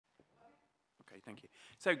thank you.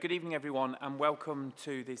 So, good evening, everyone, and welcome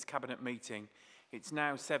to this Cabinet meeting. It's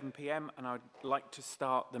now 7 p.m, and I'd like to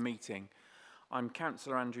start the meeting. I'm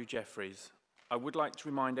Councillor Andrew Jeffreys. I would like to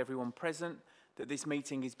remind everyone present that this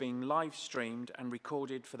meeting is being live streamed and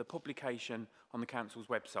recorded for the publication on the Council's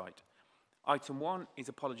website. Item 1 is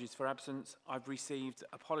apologies for absence. I've received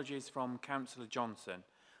apologies from Councillor Johnson,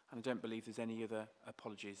 and I don't believe there's any other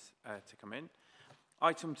apologies to come in.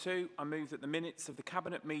 Item 2, I move that the minutes of the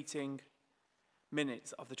Cabinet meeting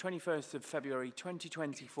minutes of the 21st of February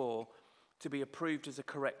 2024 to be approved as a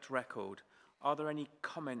correct record. Are there any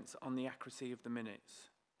comments on the accuracy of the minutes?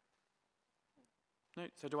 No,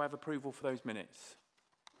 so do I have approval for those minutes?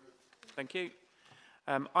 Thank you.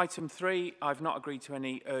 Item 3, I've not agreed to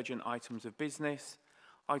any urgent items of business.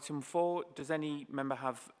 Item 4, does any member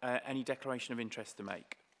have any declaration of interest to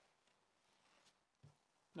make?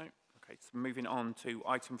 No? Okay, so moving on to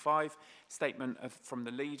item 5, statement from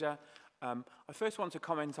the leader. I first want to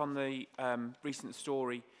comment on the recent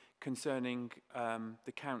story concerning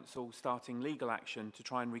the council starting legal action to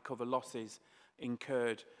try and recover losses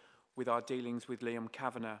incurred with our dealings with Liam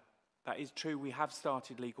Kavanagh. That is true, we have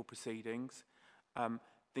started legal proceedings.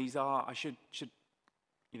 These are, I should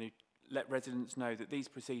let residents know that these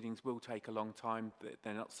proceedings will take a long time.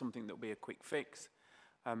 They're not something that will be a quick fix.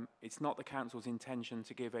 It's not the council's intention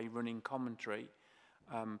to give a running commentary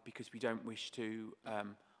because we don't wish to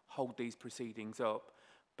hold these proceedings up,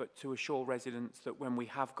 but to assure residents that when we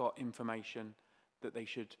have got information that they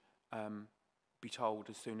should be told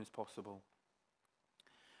as soon as possible.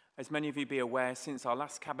 As many of you be aware, since our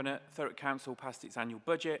last Cabinet, Thurrock Council passed its annual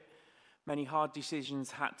budget. Many hard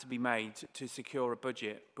decisions had to be made to secure a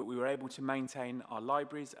budget, but we were able to maintain our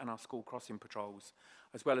libraries and our school crossing patrols,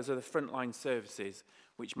 as well as other frontline services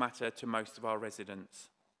which matter to most of our residents.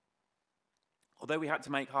 Although we had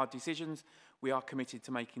to make hard decisions, we are committed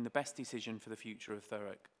to making the best decision for the future of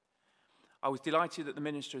Thurrock. I was delighted that the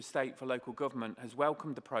Minister of State for Local Government has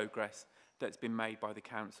welcomed the progress that's been made by the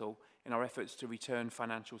Council in our efforts to return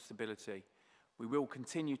financial stability. We will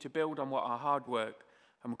continue to build on what our hard work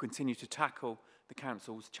and will continue to tackle the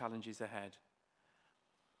Council's challenges ahead.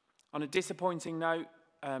 On a disappointing note,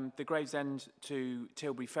 the Gravesend to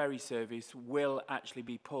Tilbury ferry service will actually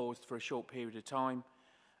be paused for a short period of time.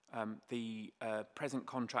 The present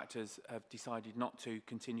contractors have decided not to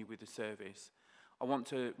continue with the service. I want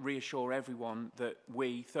to reassure everyone that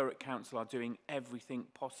we, Thurrock Council, are doing everything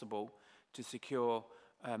possible to secure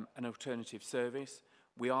an alternative service.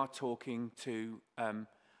 We are talking to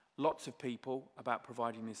lots of people about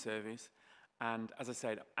providing this service, and as I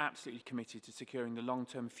said, absolutely committed to securing the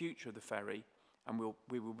long-term future of the ferry, and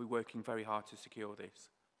we will be working very hard to secure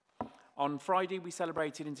this. On Friday, we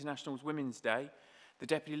celebrated International Women's Day. The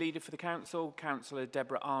Deputy Leader for the Council, Councillor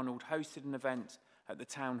Deborah Arnold, hosted an event at the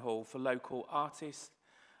Town Hall for local artists,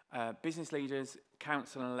 business leaders,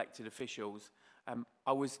 council and elected officials.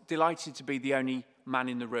 I was delighted to be the only man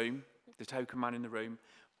in the room, the token man in the room,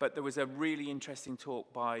 but there was a really interesting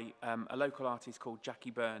talk by a local artist called Jackie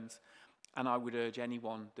Burns, and I would urge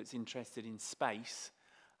anyone that's interested in space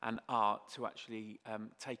and art to actually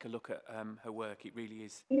take a look at her work. It really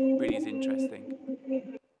is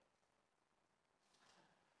interesting.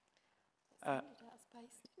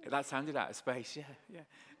 That sounded out of space,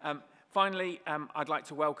 yeah. Finally, I'd like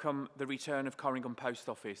to welcome the return of Corringham Post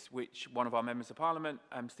Office, which one of our members of Parliament,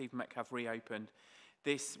 Stephen Metcalfe, reopened.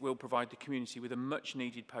 This will provide the community with a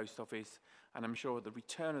much-needed post office, and I'm sure the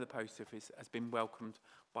return of the post office has been welcomed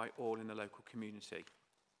by all in the local community.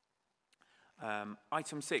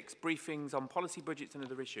 Item 6, briefings on policy budgets and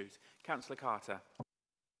other issues. Councillor Carter.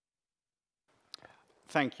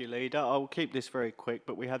 Thank you, Leader. I'll keep this very quick,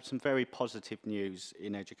 but we have some very positive news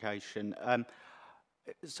in education.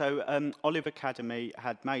 Olive Academy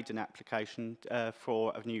had made an application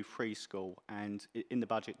for a new free school, and in the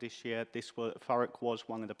budget this year, Thurrock was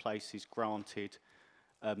one of the places granted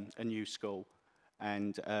a new school,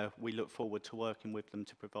 and we look forward to working with them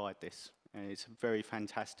to provide this. And it's very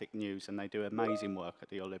fantastic news, and they do amazing work at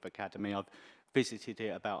the Olive Academy. I've visited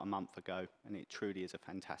it about a month ago, and it truly is a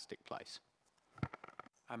fantastic place.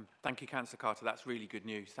 Thank you, Councillor Carter. That's really good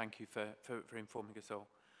news. Thank you for informing us all.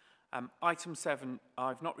 Item 7,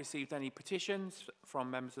 I've not received any petitions from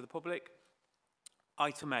members of the public.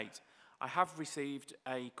 Item 8, I have received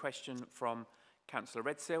a question from Councillor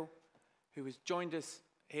Redsill, who has joined us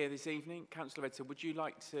here this evening. Councillor Redsill, would you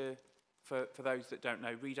like to, for those that don't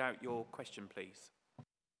know, read out your question, please?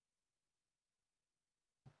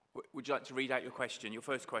 Would you like to read out your question, your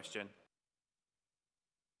first question?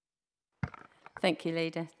 Thank you,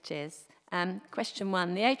 Leader. Cheers. Question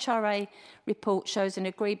 1. The HRA report shows an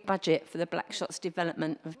agreed budget for the Blackshots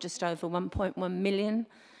development of just over 1.1 million.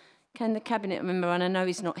 Can the Cabinet member, and I know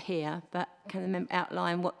he's not here, but can the member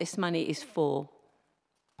outline what this money is for?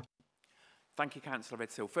 Thank you, Councillor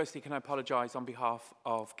Redsill. Firstly, can I apologise on behalf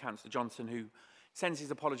of Councillor Johnson, who sends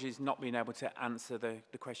his apologies not being able to answer the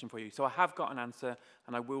question for you. So I have got an answer,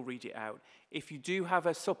 and I will read it out. If you do have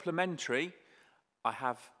a supplementary, I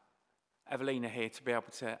have Evelina here to be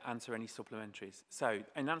able to answer any supplementaries. So,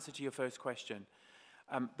 in answer to your first question,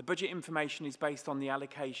 the budget information is based on the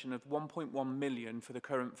allocation of 1.1 million for the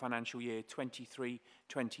current financial year 23-24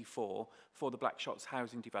 for the Blackshots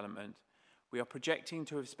housing development. We are projecting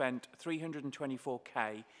to have spent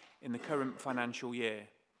 324k in the current financial year.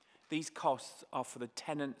 These costs are for the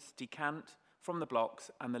tenants' decant from the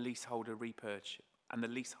blocks and the leaseholder repurchase and the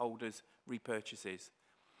leaseholders' repurchases.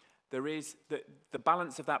 There is the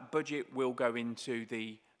balance of that budget will go into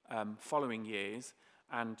the following years,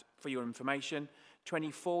 and for your information,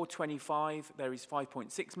 24-25 there is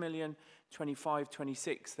 5.6 million,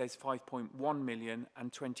 25-26 there's 5.1 million,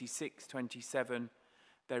 and 26-27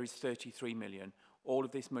 there is 33 million. All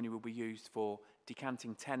of this money will be used for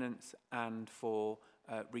decanting tenants and for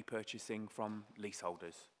repurchasing from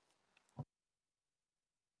leaseholders.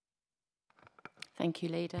 Thank you,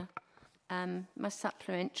 Leader. My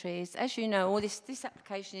supplementaries, as you know, this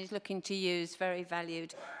application is looking to use very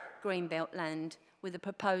valued greenbelt land with a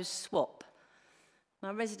proposed swap.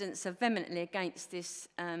 My residents are vehemently against this,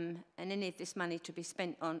 and any of this money to be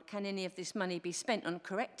spent on, can any of this money be spent on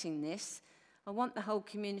correcting this? I want the whole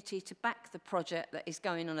community to back the project that is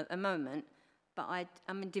going on at the moment, but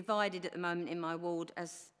I'm divided at the moment in my ward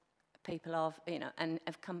as people are, and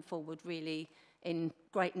have come forward really in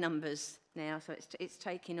great numbers now, so it's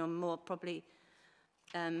taking on more, probably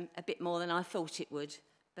a bit more than I thought it would.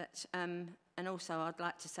 But and also I'd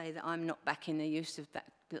like to say that I'm not backing the use of that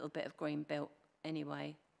little bit of green belt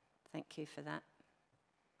anyway. Thank you for that.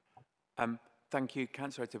 Thank you,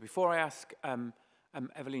 Councillor Edson. Before I ask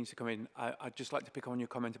Evelina to come in, I'd just like to pick on your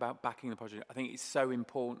comment about backing the project. I think it's so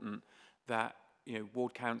important that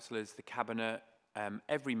ward councillors, the Cabinet,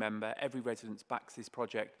 every member, every resident backs this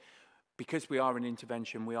project. Because we are an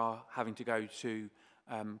intervention, we are having to go to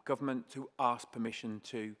government to ask permission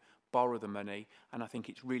to borrow the money, and I think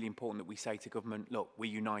it's really important that we say to government, look,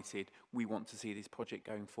 we're united, we want to see this project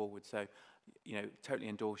going forward. So, totally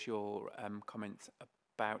endorse your comments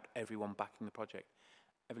about everyone backing the project.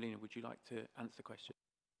 Evelina, would you like to answer the question?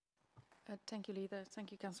 Thank you, Leader.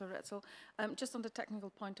 Thank you, Councillor Retzel. Just on the technical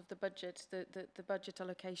point of the budget, the budget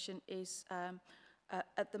allocation is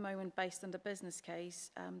at the moment based on the business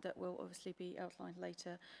case that will obviously be outlined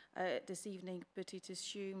later this evening, but it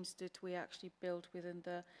assumes that we actually build within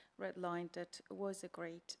the red line that was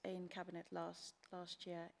agreed in Cabinet last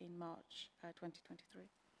year in March 2023.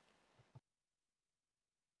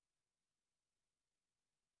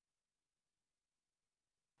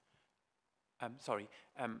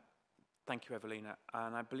 Thank you, Evelina.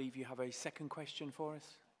 And I believe you have a second question for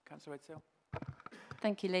us, Councillor Redsill.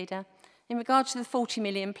 Thank you, Leader. In regard to the 40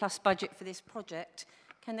 million plus budget for this project,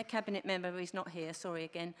 can the Cabinet member, who is not here, sorry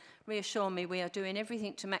again, reassure me we are doing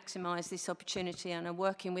everything to maximise this opportunity and are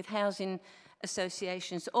working with housing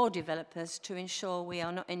associations or developers to ensure we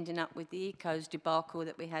are not ending up with the Ecos debacle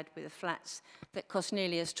that we had with the flats that cost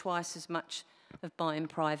nearly twice as much of buying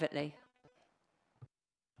privately?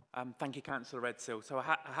 Thank you, Councillor Redsill. So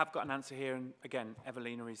I have got an answer here, and again,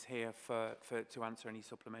 Evelina is here to answer any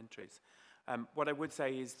supplementaries. What I would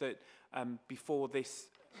say is that before this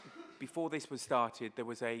was started, there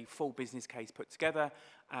was a full business case put together,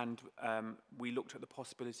 and we looked at the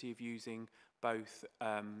possibility of using both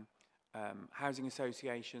housing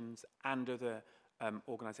associations and other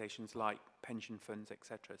organisations like pension funds,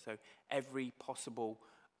 etc. So every possible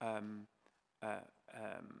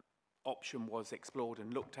option was explored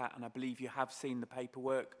and looked at, and I believe you have seen the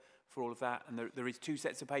paperwork for all of that, and there is two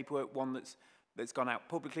sets of paperwork, one that's gone out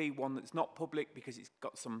publicly, one that's not public because it's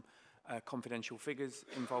got some confidential figures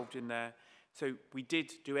involved in there. So we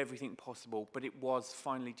did do everything possible, but it was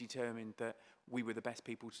finally determined that we were the best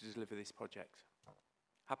people to deliver this project.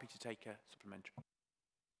 Happy to take a supplementary.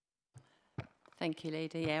 Thank you,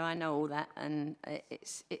 Leader. Yeah, I know all that, and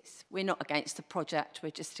we're not against the project, we're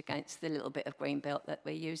just against the little bit of greenbelt that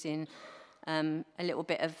we're using. A little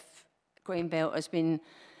bit of greenbelt has been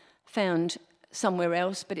found somewhere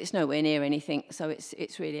else, but it's nowhere near anything, so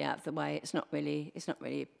it's really out of the way. It's not really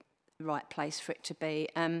the right place for it to be.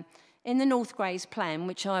 In the North Grays plan,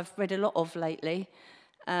 which I've read a lot of lately,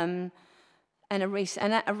 and at a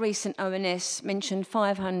recent ONS mentioned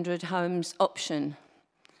 500 homes option.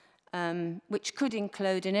 which could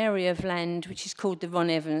include an area of land which is called the Ron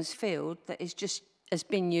Evans Field that is just has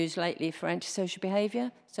been used lately for antisocial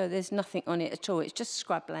behaviour. So there's nothing on it at all. It's just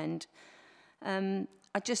scrubland.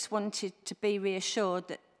 I just wanted to be reassured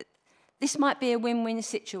that this might be a win-win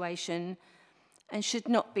situation and should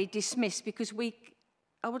not be dismissed, because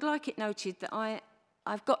I would like it noted that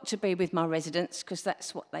I've got to be with my residents because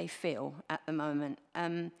that's what they feel at the moment.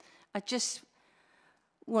 I just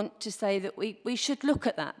want to say that we should look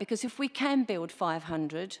at that, because if we can build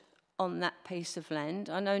 500 on that piece of land,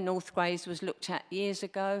 I know North Grays was looked at years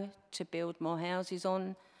ago to build more houses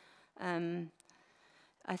on.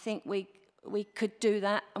 I think we could do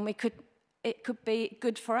that, and it could be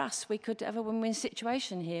good for us. We could have a win-win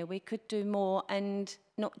situation here. We could do more, and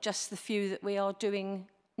not just the few that we are doing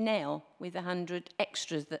now with 100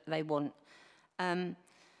 extras that they want. In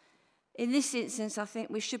this instance, I think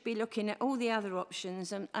we should be looking at all the other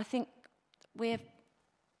options, and I think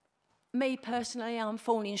me personally, I'm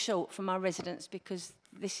falling short for my residents because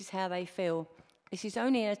this is how they feel. This is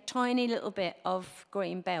only a tiny little bit of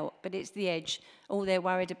green belt, but it's the edge. All they're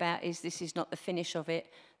worried about is this is not the finish of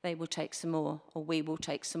it. They will take some more, or we will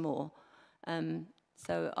take some more.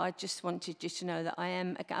 So I just wanted you to know that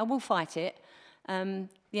I will fight it.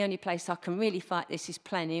 The only place I can really fight this is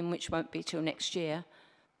planning, which won't be till next year.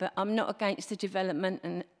 But I'm not against the development,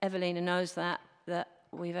 and Evelina knows that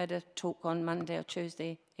we've had a talk on Monday or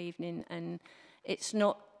Tuesday evening, and it's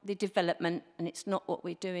not the development, and it's not what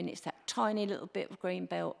we're doing. It's that tiny little bit of green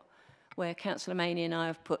belt where Councillor Maney and I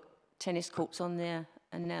have put tennis courts on there,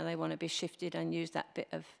 and now they want to be shifted and use that bit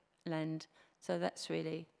of land. So that's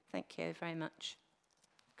really, thank you very much.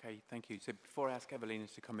 Okay, thank you. So before I ask Evelina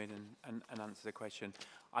to come in and answer the question,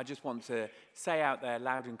 I just want to say out there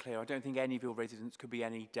loud and clear, I don't think any of your residents could be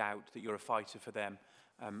any doubt that you're a fighter for them.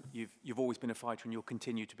 You've always been a fighter, and you'll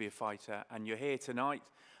continue to be a fighter, and you're here tonight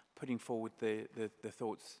putting forward the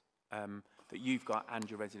thoughts that you've got and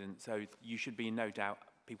your residents. So you should be in no doubt.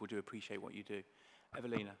 People do appreciate what you do.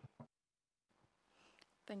 Evelina.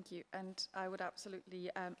 Thank you, and I would absolutely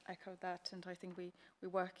echo that, and I think we're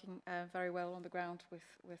working very well on the ground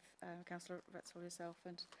with Councillor Retzel yourself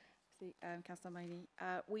and Councillor Maney.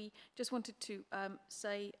 We just wanted to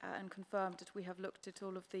say and confirm that we have looked at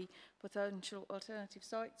all of the potential alternative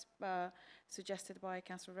sites suggested by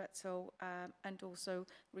Councillor Retzel, and also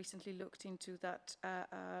recently looked into that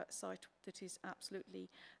site that is absolutely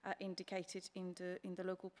indicated in the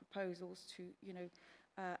local proposals to, you know,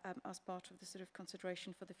 as part of the sort of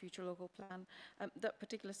consideration for the future local plan. That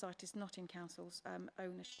particular site is not in council's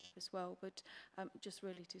ownership as well, but just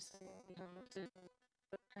really to say we have looked at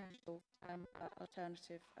potential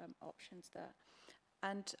alternative options there.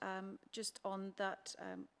 And just on that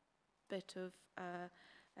bit of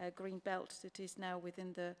green belt that is now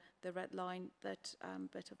within the red line, that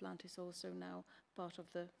bit of land is also now part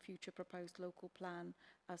of the future proposed local plan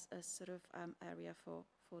as a sort of area for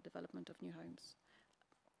development of new homes.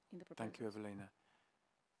 Thank you, Evelina.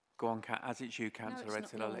 Go on, as it's you, Councillor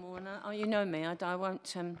Redson. No, it's not normal. Oh, you know me. I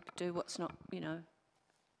won't do what's not, you know,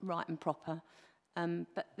 right and proper.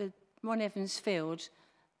 But the Ron Evans Field,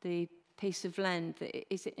 the piece of land, it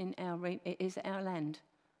is our land.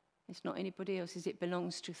 It's not anybody else's. It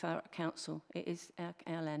belongs to Thurrock Council. It is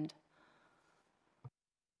our land.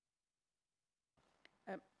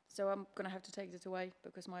 So I'm going to have to take it away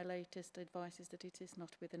because my latest advice is that it is not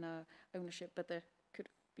within our ownership, but there could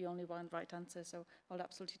be only one right answer. So I'll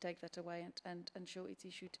absolutely take that away and ensure it's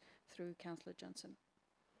issued through Councillor Johnson.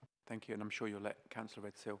 Thank you, and I'm sure you'll let Councillor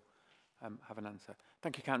Redsill have an answer.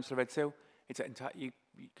 Thank you, Councillor Redsill. You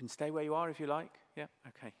can stay where you are if you like. Yeah,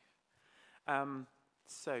 okay.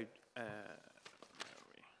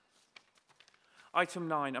 Item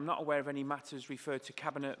 9, I'm not aware of any matters referred to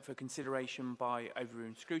Cabinet for consideration by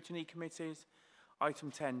overruled scrutiny committees.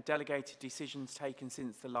 Item 10, delegated decisions taken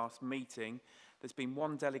since the last meeting. There's been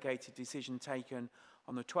one delegated decision taken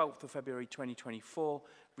on the 12th of February 2024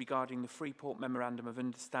 regarding the Freeport Memorandum of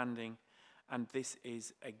Understanding, and this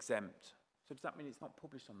is exempt. So does that mean it's not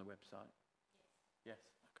published on the website? Yes.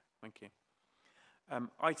 Okay, thank you.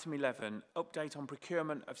 Item 11, update on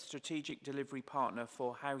procurement of strategic delivery partner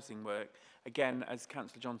for housing work. Again, as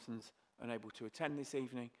Councillor Johnson's unable to attend this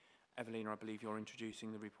evening, Evelina, I believe you're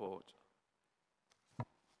introducing the report.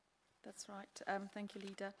 That's right. Thank you,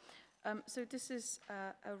 Leader. So this is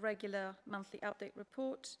a regular monthly update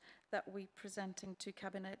report that we're presenting to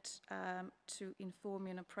Cabinet to inform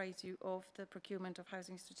you and appraise you of the procurement of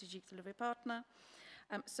housing strategic delivery partner.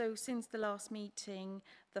 So since the last meeting,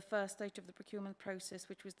 the first stage of the procurement process,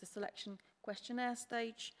 which was the selection questionnaire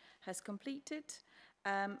stage, has completed.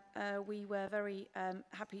 We were very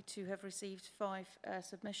happy to have received 5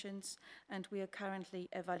 submissions, and we are currently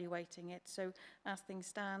evaluating it. So as things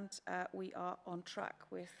stand, we are on track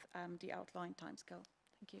with the outlined timescale.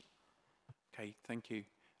 Thank you. Okay, thank you.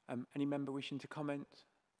 Any member wishing to comment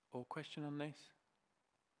or question on this?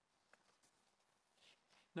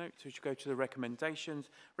 No, so we should go to the recommendations.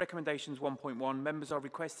 Recommendations 1.1, members are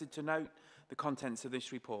requested to note the contents of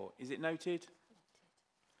this report. Is it noted?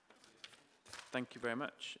 Thank you very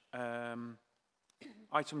much.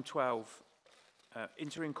 Item 12,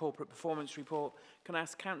 interim corporate performance report. Can I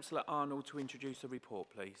ask Councillor Arnold to introduce the report,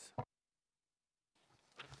 please?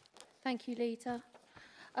 Thank you, Leader.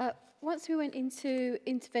 Once we went into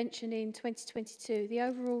intervention in 2022, the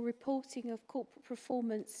overall reporting of corporate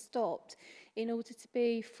performance stopped in order to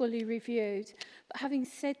be fully reviewed. But having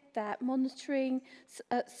said that, monitoring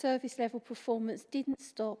service level performance didn't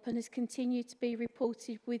stop and has continued to be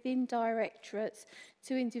reported within directorates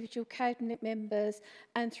to individual cabinet members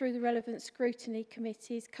and through the relevant scrutiny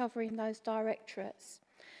committees covering those directorates.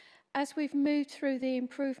 As we've moved through the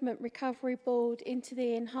Improvement Recovery Board into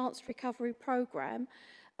the Enhanced Recovery Programme,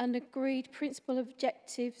 and agreed principal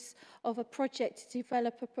objectives of a project to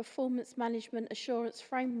develop a performance management assurance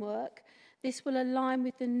framework. This will align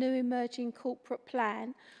with the new emerging corporate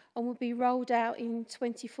plan and will be rolled out in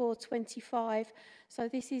 24-25. So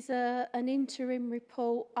this is an interim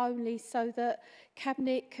report only so that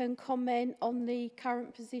Cabinet can comment on the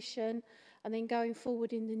current position, and then going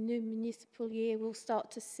forward in the new municipal year we'll start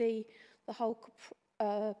to see the whole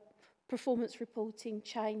performance reporting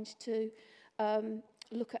change to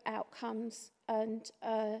look at outcomes and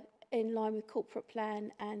in line with corporate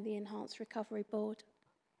plan and the Enhanced Recovery Board.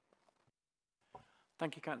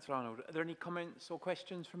 Thank you, Councillor Arnold. Are there any comments or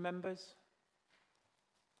questions from members?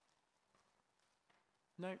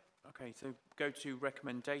 No? Okay, so go to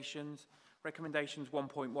recommendations. Recommendations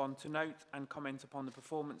 1.1, to note and comment upon the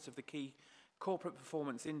performance of the key corporate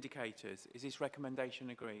performance indicators. Is this recommendation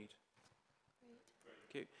agreed?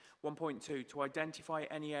 Thank you. 1.2, to identify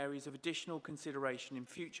any areas of additional consideration in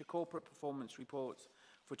future corporate performance reports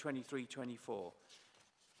for 23-24.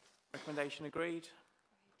 Recommendation agreed?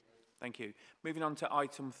 Thank you. Moving on to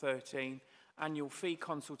item 13, annual fee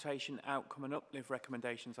consultation outcome and uplift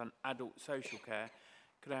recommendations on adult social care.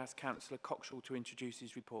 Could I ask Councillor Coxall to introduce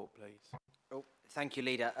his report, please? Oh, thank you,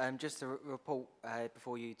 Leader. Just a report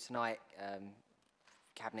before you tonight.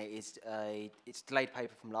 Cabinet is it's delayed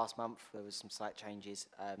paper from last month. There was some slight changes,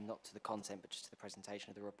 not to the content, but just to the presentation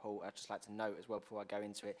of the report. I'd just like to note as well before I go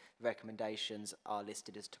into it, the recommendations are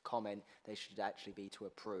listed as to comment. They should actually be to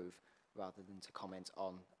approve rather than to comment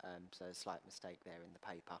on. So a slight mistake there in the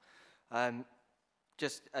paper.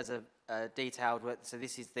 Just as a detailed, so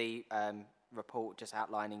this is the report just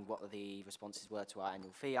outlining what the responses were to our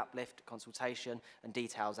annual fee uplift consultation, and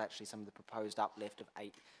details actually some of the proposed uplift of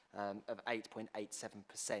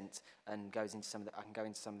 8.87%, and goes into some of the, I can go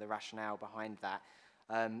into some of the rationale behind that.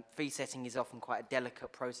 Fee setting is often quite a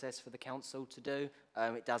delicate process for the council to do.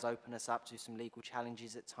 It does open us up to some legal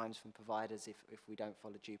challenges at times from providers if we don't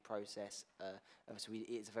follow due process. So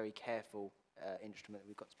it's a very careful instrument that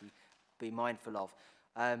we've got to be mindful of.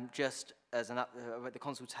 Just as the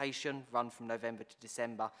consultation run from November to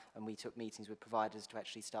December, and we took meetings with providers to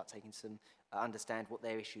actually start taking some, understand what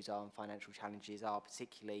their issues are and financial challenges are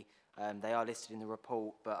particularly. They are listed in the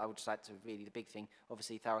report, but I would just like to really, the big thing,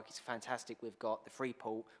 obviously Thurrock is fantastic. We've got the free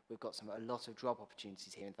pool, we've got a lot of job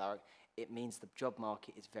opportunities here in Thurrock. It means the job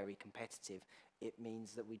market is very competitive. It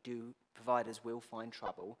means that providers will find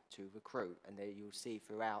trouble to recruit, and there you'll see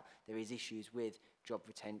throughout there is issues with job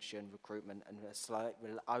retention, recruitment, and a slight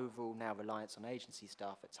overall now reliance on agency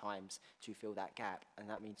staff at times to fill that gap, and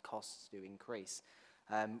that means costs do increase.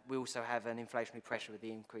 We also have an inflationary pressure with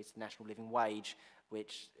the increased national living wage,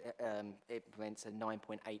 which implements a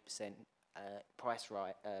 9.8% price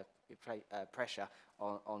pressure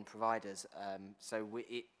on providers. So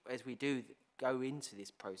as we do go into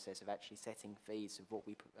this process of actually setting fees of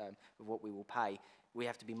what we will pay, we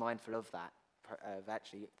have to be mindful of that. Of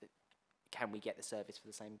actually, can we get the service for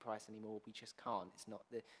the same price anymore? We just can't. It's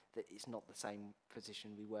not the same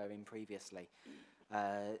position we were in previously.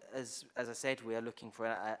 As I said, we are looking for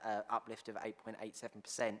an uplift of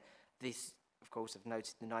 8.87%. This, of course, I've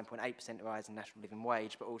noted the 9.8% rise in national living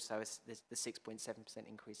wage, but also the 6.7%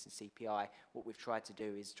 increase in CPI. What we've tried to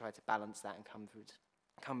do is try to balance that and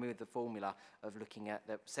come with the formula of looking at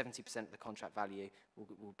that 70% of the contract value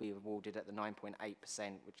will be awarded at the 9.8%,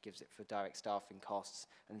 which gives it for direct staffing costs,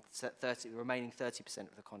 and the remaining 30%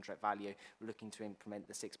 of the contract value, we're looking to implement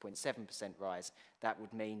the 6.7% rise. That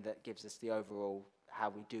would mean that gives us the overall, how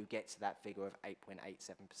we do get to that figure of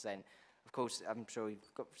 8.87%. Of course, I'm sure you've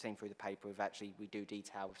seen through the paper, we do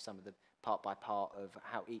detail with some of the part by part of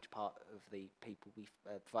how each part of the people,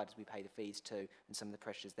 providers we pay the fees to, and some of the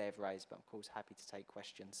pressures they've raised, but of course happy to take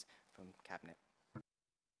questions from Cabinet.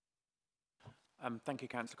 Thank you,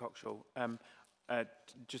 Councillor Coxall.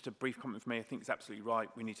 Just a brief comment from me. I think it's absolutely right.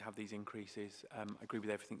 We need to have these increases. I agree with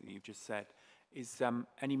everything that you've just said. Is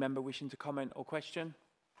any member wishing to comment or question?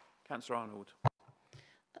 Councillor Arnold.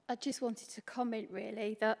 I just wanted to comment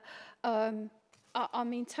really that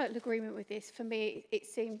I'm in total agreement with this. For me, it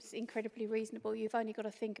seems incredibly reasonable. You've only got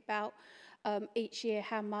to think about each year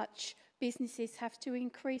how much businesses have to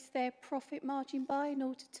increase their profit margin by in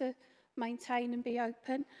order to maintain and be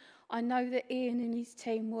open. I know that Ian and his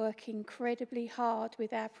team work incredibly hard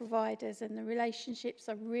with our providers, and the relationships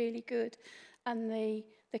are really good, and the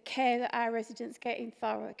care that our residents get in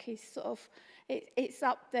Thurrock is sort of, it's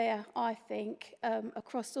up there, I think,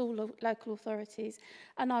 across all local authorities,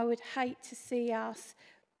 and I would hate to see us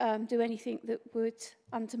do anything that would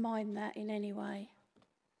undermine that in any way.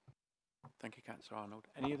 Thank you, Councillor Arnold.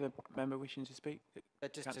 Any other member wishing to speak?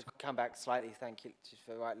 Just to come back slightly, thank you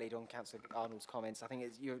for the right lead on Councillor Arnold's comments. I think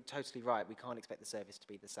you're totally right. We can't expect the service to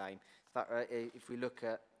be the same. If we look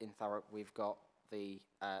at in Thurrock, we've got the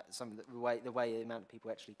the amount of people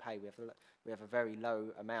actually pay. We have a very low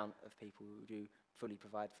amount of people who do fully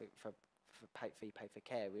provide for fee pay for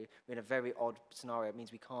care. We're in a very odd scenario. It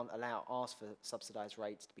means we can't ask for subsidised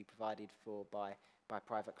rates to be provided for by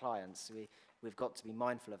private clients. We've got to be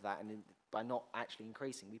mindful of that, and by not actually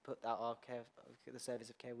increasing, we put our care, the service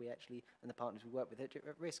of care we actually, and the partners we work with at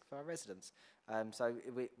risk for our residents. So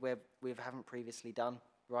we haven't previously done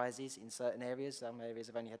rises in certain areas. Some areas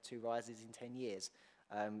have only had 2 rises in 10 years.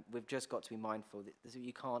 We've just got to be mindful that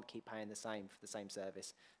you can't keep paying the same for the same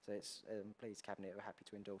service. So it's, please, Cabinet, we're happy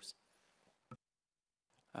to endorse.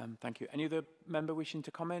 Thank you. Any other member wishing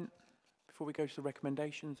to comment before we go to the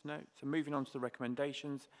recommendations? No. So moving on to the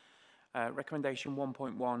recommendations. Recommendation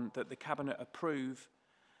 1.1, that the Cabinet approve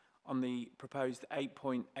on the proposed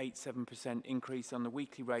 8.87% increase on the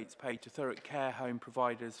weekly rates paid to Thurrock care home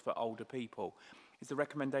providers for older people. Is the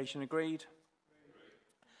recommendation agreed?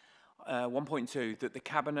 1.2, that the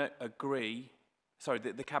Cabinet that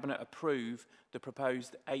the Cabinet approve the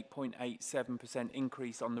proposed 8.87%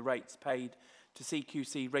 increase on the rates paid to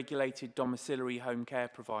CQC regulated domiciliary home care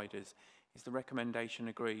providers. Is the recommendation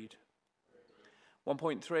agreed?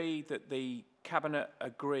 1.3, that the Cabinet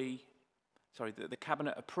approve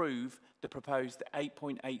the proposed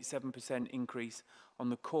 8.87% increase on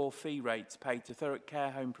the core fee rates paid to Thurrock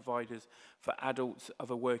care home providers for adults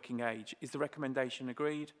of a working age. Is the recommendation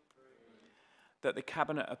agreed? That the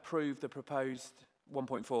Cabinet approve the proposed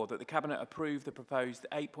 1.4, that the Cabinet approve the proposed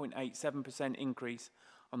 8.87% increase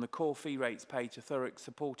on the core fee rates paid to Thurrock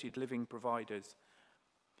supported living providers.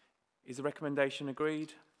 Is the recommendation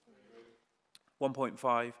agreed?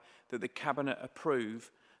 1.5, that the Cabinet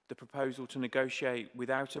approve the proposal to negotiate with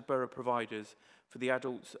outer borough providers for the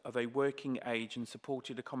adults of a working age and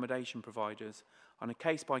supported accommodation providers on a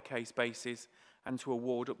case-by-case basis, and to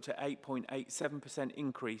award up to 8.87%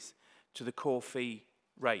 increase to the core fee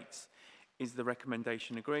rates. Is the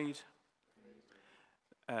recommendation agreed?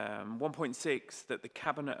 1.6, that the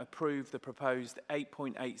Cabinet approve the proposed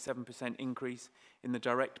 8.87% increase in the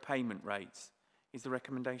direct payment rates. Is the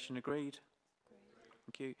recommendation agreed?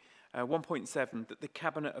 Thank you. 1.7, that the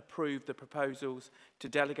Cabinet approve the proposals to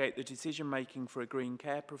delegate the decision-making for a green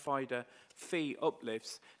care provider fee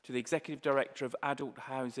uplifts to the Executive Director of Adult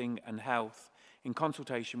Housing and Health in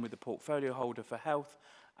consultation with the portfolio holder for health,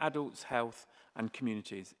 adults, health and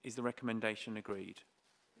communities. Is the recommendation agreed?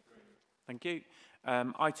 Thank you.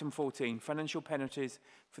 Item 14, financial penalties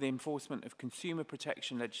for the enforcement of consumer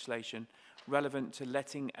protection legislation relevant to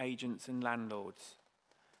letting agents and landlords.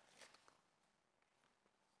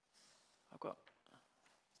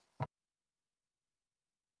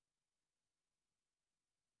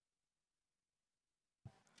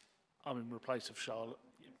 I'm in place of Charlotte.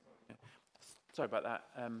 Yeah. Sorry about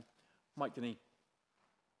that. Mike Denny,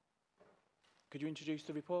 could you introduce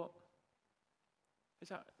the report? Is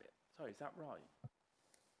that right?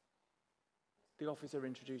 The officer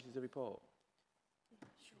introduces the report.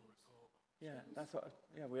 Yeah, that's what.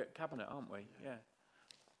 Yeah, we're at Cabinet, aren't we? Yeah.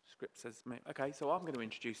 Script says me. Okay, so I'm going to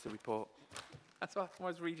introduce the report. That's why I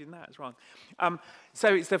was reading that. It's wrong.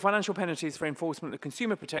 So it's the financial penalties for enforcement of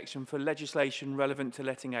consumer protection for legislation relevant to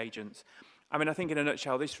letting agents. I mean, I think in a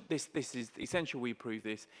nutshell, this is essential. We approve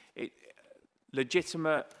this.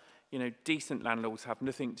 Legitimate, decent landlords have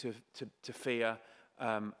nothing to fear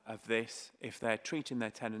of this if they're treating their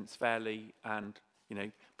tenants fairly and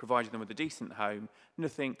providing them with a decent home.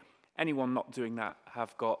 Nothing. anyone not doing that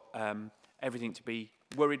have got everything to be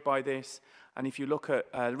worried by this. And if you look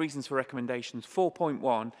at the reasons for recommendations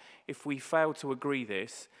 4.1, if we fail to agree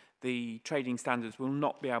this, the trading standards will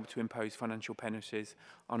not be able to impose financial penalties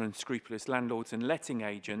on unscrupulous landlords and letting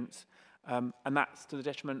agents, and that's to the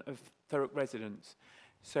detriment of Thurrock residents.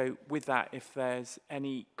 So with that, if there's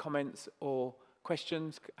any comments or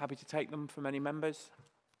questions, happy to take them from any members.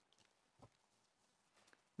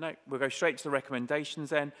 No, we'll go straight to the recommendations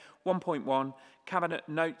then. 1.1, Cabinet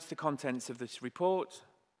notes the contents of this report.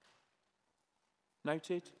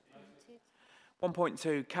 Noted.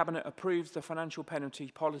 1.2, Cabinet approves the financial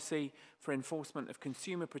penalty policy for enforcement of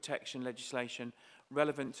consumer protection legislation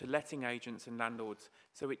relevant to letting agents and landlords,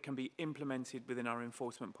 so it can be implemented within our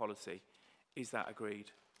enforcement policy. Is that agreed?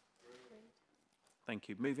 Thank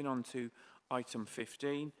you. Moving on to item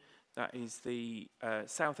 15, that is the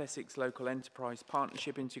South Essex Local Enterprise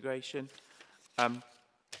Partnership integration.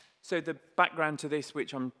 So the background to this,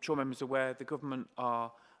 which I'm sure members are aware, the government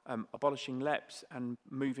are abolishing LEPs and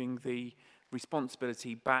moving the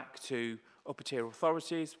responsibility back to upper tier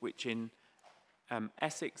authorities, which in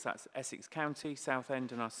Essex, that's Essex County,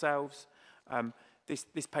 Southend and ourselves.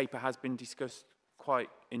 This paper has been discussed quite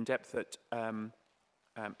in depth at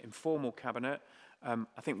informal cabinet.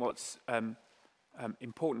 I think what's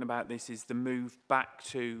important about this is the move back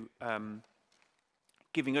to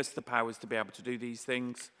giving us the powers to be able to do these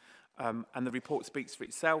things. And the report speaks for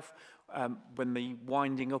itself. When the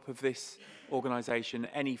winding up of this organisation,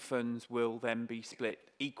 any funds will then be split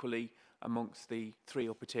equally amongst the 3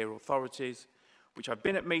 upper tier authorities, which I've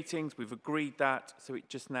been at meetings, we've agreed that, so it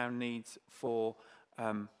just now needs for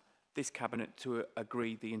this cabinet to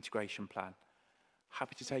agree the integration plan.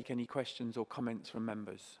 Happy to take any questions or comments from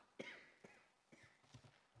members.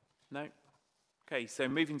 No? Okay, so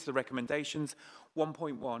moving to the recommendations.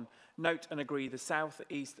 1.1, note and agree the South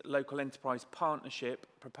East Local Enterprise Partnership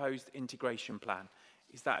proposed integration plan.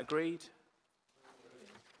 Is that agreed?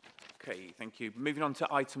 Okay, thank you. Moving on to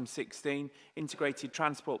item 16, Integrated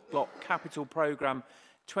Transport Block Capital Programme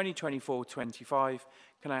 2024-25.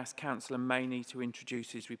 Can I ask Councillor Maney to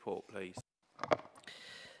introduce his report, please?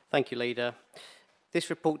 Thank you, Leader. This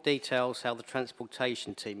report details how the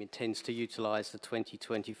transportation team intends to utilise the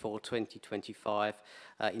 2024-2025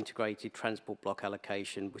 integrated transport block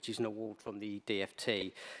allocation, which is an award from the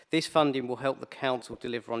DFT. This funding will help the council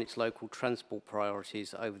deliver on its local transport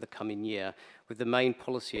priorities over the coming year, with the main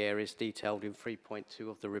policy areas detailed in 3.2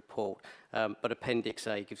 of the report, but Appendix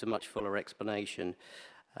A gives a much fuller explanation.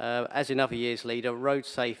 As in other years, Leader, road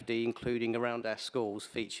safety, including around our schools,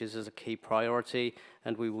 features as a key priority,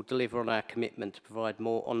 and we will deliver on our commitment to provide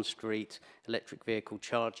more on-street electric vehicle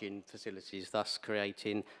charging facilities, thus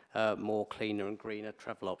creating more cleaner and greener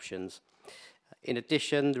travel options. In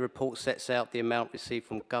addition, the report sets out the amount received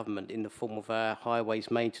from government in the form of our highways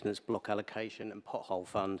maintenance block allocation and pothole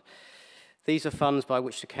fund. These are funds by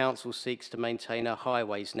which the council seeks to maintain our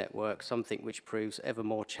highways network, something which proves ever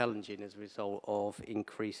more challenging as a result of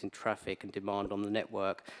increasing traffic and demand on the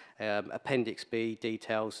network. Appendix B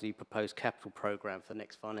details the proposed capital programme for the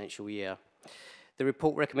next financial year. The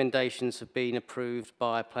report recommendations have been approved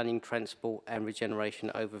by Planning, Transport and Regeneration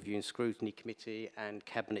Overview and Scrutiny Committee, and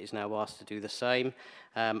Cabinet is now asked to do the same.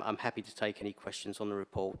 I'm happy to take any questions on the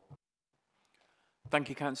report. Thank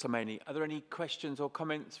you, Councillor Maney. Are there any questions or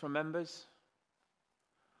comments from members?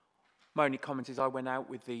 My only comment is I went out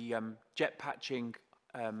with the jet patching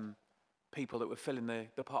people that were filling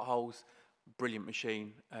the potholes. Brilliant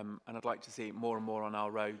machine, and I'd like to see it more and more on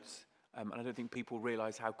our roads. And I don't think people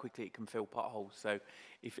realise how quickly it can fill potholes. So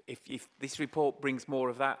if this report brings more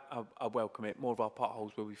of that, I welcome it. More of our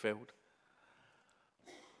potholes will be filled.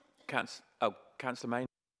 Councillor Maney.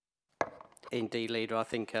 Indeed, Leader. I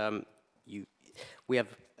think we have,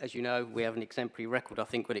 as you know, we have an exemplary record, I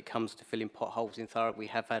think, when it comes to filling potholes in Thurrock. We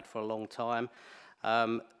have had for a long time.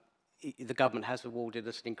 The government has awarded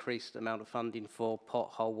us an increased amount of funding for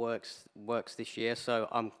pothole works this year, so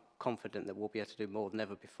I'm confident that we'll be able to do more than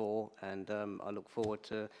ever before, and I look forward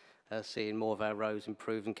to seeing more of our roads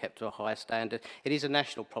improved and kept to a higher standard. It is a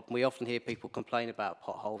national problem. We often hear people complain about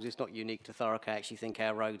potholes. It's not unique to Thurrock. I actually think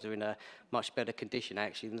our roads are in a much better condition,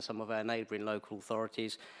 actually, than some of our neighbouring local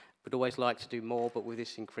authorities. We'd always like to do more, but with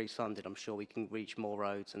this increased funding, I'm sure we can reach more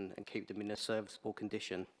roads and keep them in a serviceable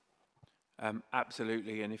condition.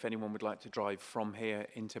 Absolutely, and if anyone would like to drive from here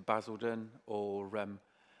into Basildon or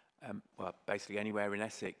well, basically anywhere in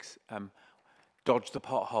Essex, dodge the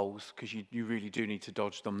potholes, because you really do need to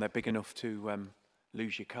dodge them. They're big enough to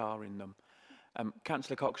lose your car in them.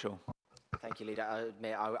 Councillor Cockshaw. Thank you, Leader. I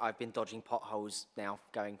admit I've been dodging potholes now,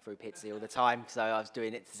 going through Pitsea all the time, so I was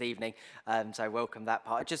doing it this evening. So I welcome that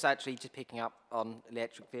part. Just picking up on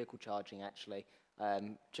electric vehicle charging, actually.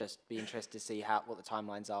 Just be interested to see what the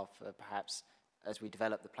timelines are for perhaps as we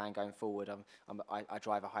develop the plan going forward. I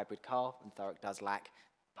drive a hybrid car, and Thurrock does lack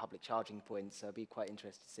public charging points, so I'd be quite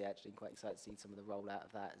interested to see, actually, quite excited to see some of the rollout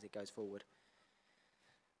of that as it goes forward.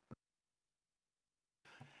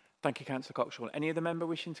 Thank you, Councillor Coxall. Any other member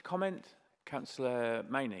wishing to comment? Councillor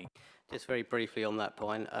Maney. Just very briefly on that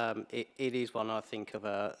point, it is one I think of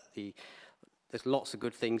there's lots of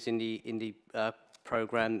good things in the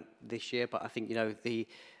programme this year, but I think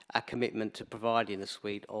our commitment to providing a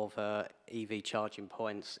suite of EV charging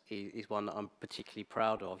points is one that I'm particularly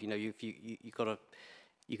proud of.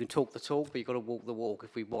 You can talk the talk, but you've got to walk the walk.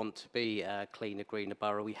 If we want to be a cleaner, greener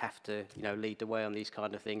borough, we have to, lead the way on these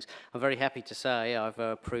kind of things. I'm very happy to say I've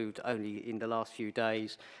approved only in the last few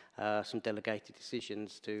days some delegated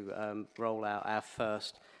decisions to roll out our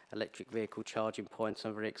first electric vehicle charging points.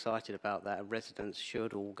 I'm very excited about that. And residents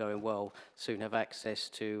should, all going well, soon have access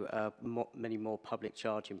to many more public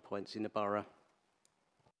charging points in the borough.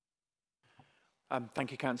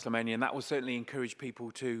 Thank you, Councillor Maney, and that will certainly encourage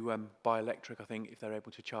people to buy electric, I think, if they're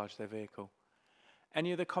able to charge their vehicle.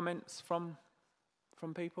 Any other comments from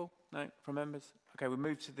people? No, from members? Okay, we'll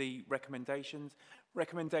move to the recommendations.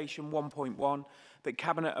 Recommendation 1.1, that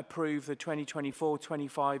Cabinet approve the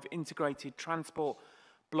 2024-25 Integrated Transport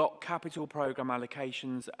Block Capital Programme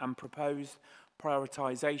allocations and proposed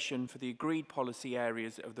prioritisation for the agreed policy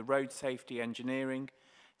areas of the road safety engineering,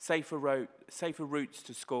 safer routes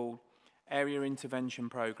to school, area intervention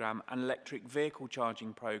programme and electric vehicle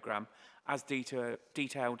charging programme as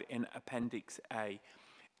detailed in Appendix A.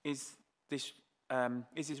 Is this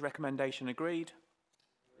recommendation agreed?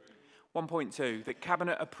 1.2, that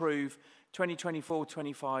Cabinet approve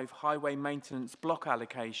 2024-25 highway maintenance block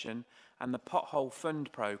allocation and the pothole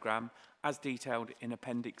fund programme as detailed in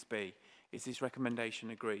Appendix B. Is this recommendation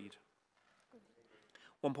agreed?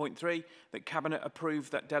 1.3, that Cabinet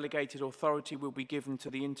approve that delegated authority will be given to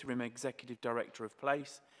the Interim Executive Director of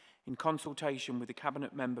Place in consultation with the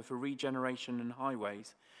Cabinet Member for Regeneration and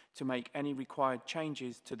Highways to make any required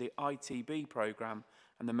changes to the ITB programme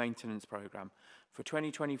and the maintenance programme for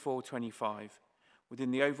 2024-25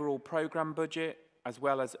 within the overall programme budget as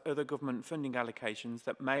well as other government funding allocations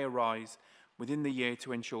that may arise within the year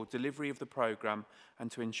to ensure delivery of the programme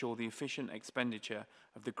and to ensure the efficient expenditure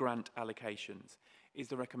of the grant allocations. Is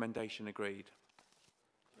the recommendation agreed?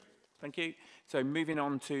 Thank you. So moving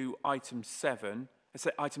on to item 17,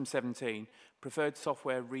 preferred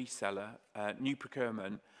software reseller, new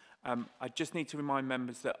procurement. I just need to remind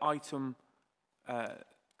members that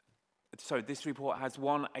this report has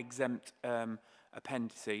one exempt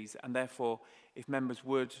appendices, and therefore, if members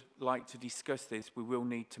would like to discuss this, we will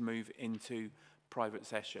need to move into private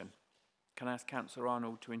session. Can I ask Councillor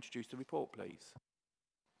Arnold to introduce the report, please?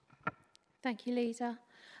 Thank you, Leader.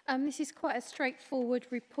 This is quite a straightforward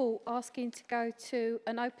report asking to go to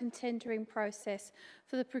an open tendering process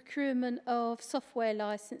for the procurement of software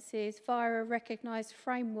licences via a recognised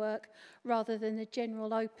framework rather than a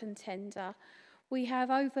general open tender. We have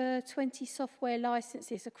over 20 software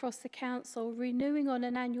licences across the council renewing on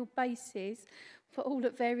an annual basis for all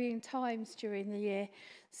at varying times during the year.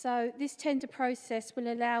 So this tender process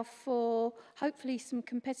will allow for hopefully some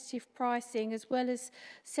competitive pricing as well as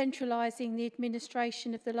centralising the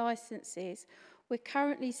administration of the licences. We're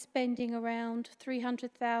currently spending around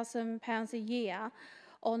 £300,000 a year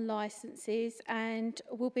on licences and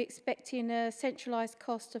we'll be expecting a centralised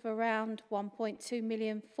cost of around 1.2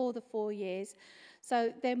 million for the 4 years.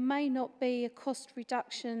 So there may not be a cost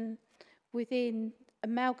reduction within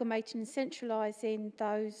amalgamating and centralising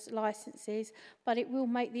those licences, but it will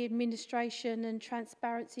make the administration and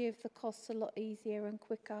transparency of the costs a lot easier and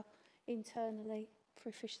quicker internally for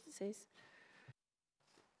efficiencies.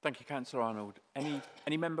 Thank you, Councillor Arnold.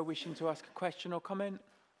 Any member wishing to ask a question or comment?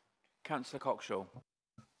 Councillor Coxall.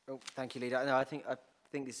 Oh, thank you, Leader. No, I think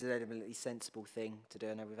this is an eminently sensible thing to do.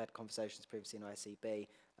 I know we've had conversations previously in ICB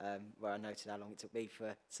where I noted how long it took me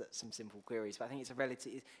for some simple queries, but I think it's a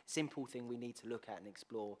relatively simple thing we need to look at and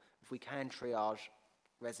explore. If we can triage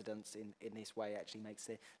residents in this way, it actually makes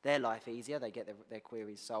their life easier. They get their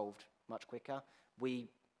queries solved much quicker. It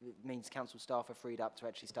means council staff are freed up to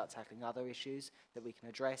actually start tackling other issues that we can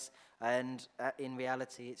address. And in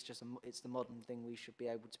reality, it's the modern thing we should be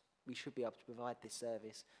able to provide this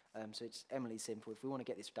service. So it's eminently simple. If we want to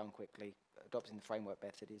get this done quickly, adopting the framework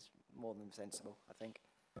method is more than sensible, I think.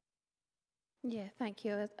 Yeah, thank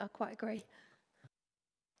you. I quite agree.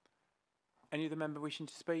 Any other member wishing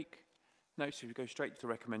to speak? No, so we go straight to the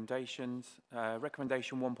recommendations.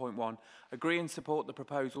 Recommendation 1.1, agree and support the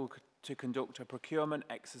proposal to conduct a procurement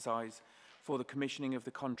exercise for the commissioning of the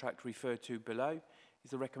contract referred to below. Is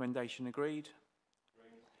the recommendation agreed?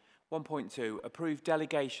 1.2, approve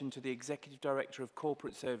delegation to the Executive Director of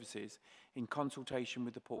Corporate Services in consultation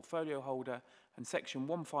with the portfolio holder and Section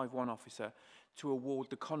 151 officer to award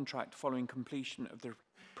the contract following completion of the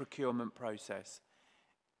procurement process.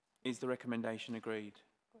 Is the recommendation agreed?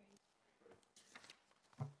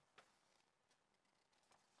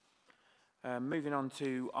 Moving on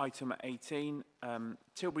to item 18,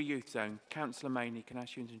 Tilbury Youth Zone. Councillor Maney, can I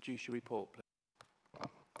ask you to introduce your report, please?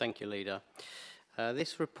 Thank you, Leader.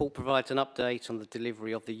 This report provides an update on the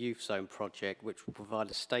delivery of the Youth Zone project, which will provide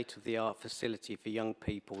a state-of-the-art facility for young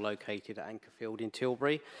people located at Ankerfield in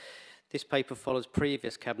Tilbury. This paper follows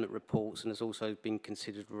previous Cabinet reports and has also been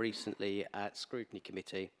considered recently at Scrutiny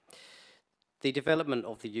Committee. The development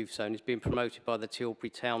of the Youth Zone is being promoted by the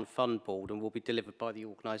Tilbury Town Fund Board and will be delivered by the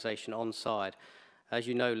organisation Onside. As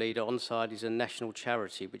you know, Leader, Onside is a national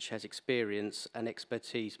charity which has experience and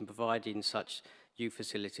expertise in providing such youth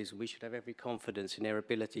facilities, and we should have every confidence in their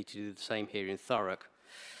ability to do the same here in Thurrock.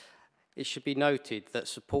 It should be noted that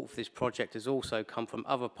support for this project has also come from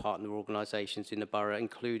other partner organisations in the borough,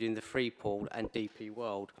 including the Freeport and DP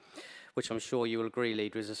World, which I'm sure you will agree,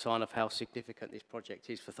 Leader, is a sign of how significant this project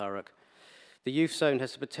is for Thurrock. The Youth Zone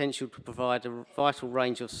has the potential to provide a vital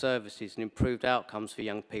range of services and improved outcomes for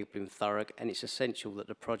young people in Thurrock, and it's essential that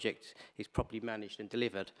the project is properly managed and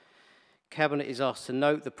delivered. Cabinet is asked to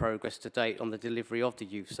note the progress to date on the delivery of the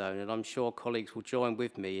Youth Zone, and I'm sure colleagues will join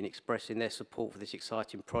with me in expressing their support for this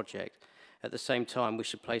exciting project. At the same time, we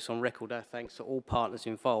should place on record our thanks to all partners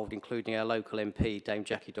involved, including our local MP, Dame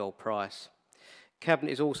Jackie Doyle-Price.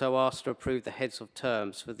 Cabinet is also asked to approve the heads of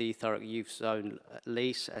terms for the Thurrock Youth Zone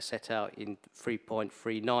lease as set out in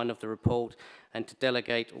 3.39 of the report, and to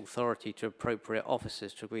delegate authority to appropriate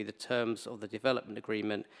officers to agree the terms of the development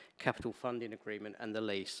agreement, capital funding agreement and the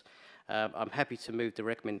lease. I'm happy to move the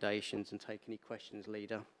recommendations and take any questions,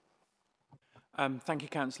 Leader. Thank you,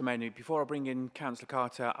 Councillor Maney. Before I bring in Councillor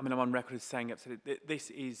Carter, I'm on record as saying absolutely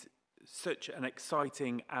this is such an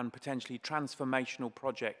exciting and potentially transformational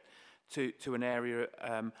project to an area,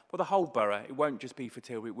 well, the whole borough. It won't just be for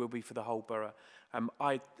Tilbury, it will be for the whole borough.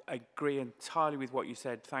 I agree entirely with what you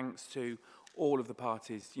said. Thanks to all of the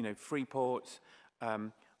parties, you know, Freeport,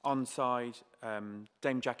 Onside,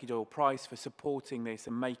 Dame Jackie Doyle-Price for supporting this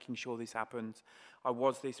and making sure this happens. I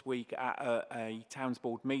was this week at a Towns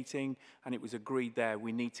Board meeting, and it was agreed there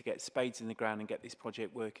we need to get spades in the ground and get this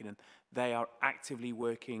project working, and they are actively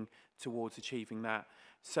working towards achieving that.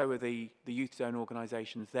 So are the Youth Zone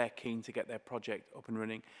organisations. They're keen to get their project up and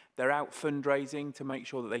running. They're out fundraising to make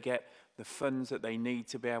sure that they get the funds that they need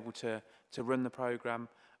to be able to run the programme.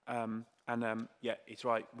 Yeah, it's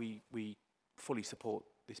right. We fully support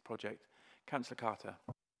this project. Councillor Carter.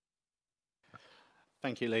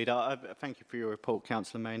 Thank you, Leader. Thank you for your report,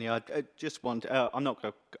 Councillor Maney. I just want, I'm not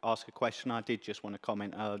going to ask a question. I did just want to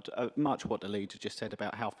comment much what the Leader just said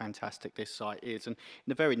about how fantastic this site is. And in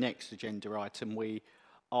the very next agenda item, we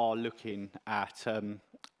are looking at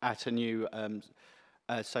a new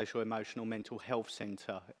social, emotional, mental health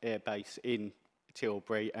centre airbase in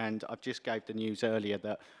Tilbury. And I've just gave the news earlier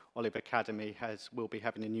that Olive Academy will be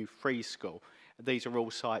having a new free school. These are all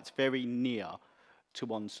sites very near to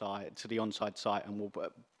the Onside site, and will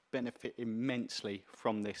benefit immensely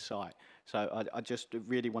from this site. So I just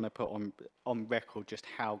really want to put on record just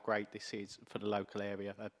how great this is for the local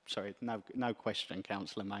area. Sorry, no question,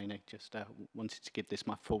 Councillor Maney. Just wanted to give this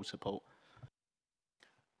my full support.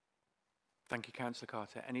 Thank you, Councillor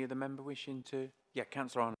Carter. Any other member wishing to? Yeah,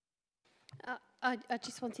 Councillor Arnold. I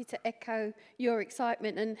just wanted to echo your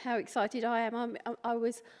excitement and how excited I am. I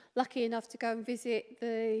was lucky enough to go and visit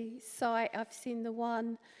the site. I've seen the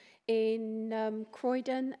one in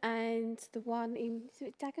Croydon and the one in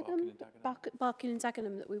Dagenham? Barking and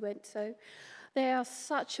Dagenham that we went to. They are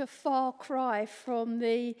such a far cry from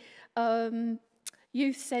the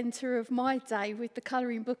youth centre of my day with the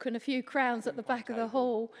colouring book and a few crowns at the back of the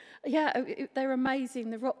hall. Yeah, they're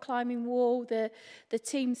amazing. The rock climbing wall, the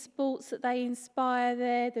team sports that they inspire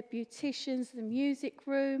there, the beauticians, the music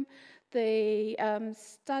room, the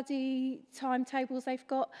study timetables they've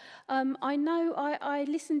got. I know I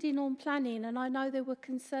listened in on planning, and I know there were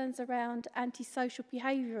concerns around antisocial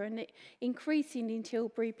behaviour and it increasing in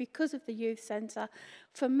Tilbury because of the youth centre.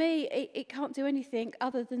 For me, it can't do anything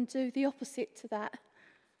other than do the opposite to that.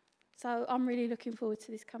 So I'm really looking forward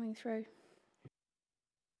to this coming through.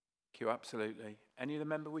 Thank you, absolutely. Any other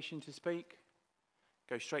member wishing to speak?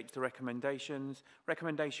 Go straight to the recommendations.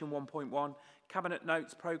 Recommendation 1.1, Cabinet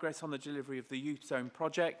notes progress on the delivery of the Youth Zone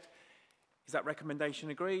project. Is that recommendation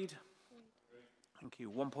agreed? Thank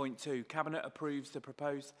you. 1.2, Cabinet approves the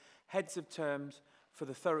proposed heads of terms for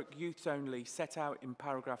the Thurrock Youth Zone lease set out in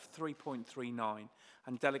paragraph 3.39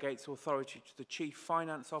 and delegates authority to the Chief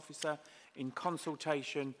Finance Officer in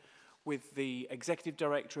consultation with the Executive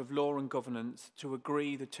Director of Law and Governance to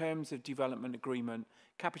agree the terms of development agreement,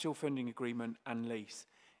 capital funding agreement and lease.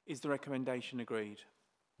 Is the recommendation agreed?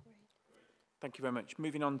 Thank you very much.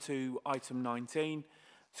 Moving on to item 19,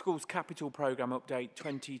 Schools Capital Programme Update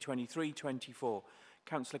 2023-24.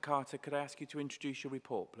 Councillor Carter, could I ask you to introduce your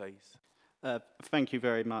report, please? Thank you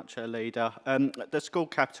very much, Leader. The School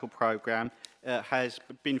Capital Programme has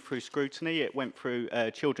been through scrutiny. It went through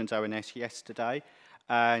Children's ONS yesterday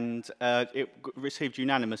and it received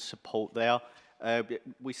unanimous support there.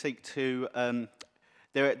 We seek to...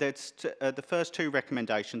 the first two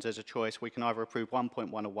recommendations as a choice, we can either approve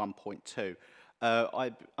 1.1 or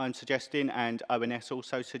 1.2. I'm suggesting, and ONS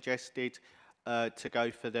also suggested, to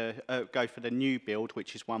go for the new build,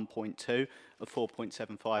 which is 1.2 of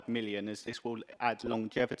 4.75 million, as this will add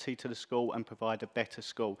longevity to the school and provide a better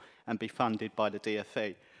school and be funded by the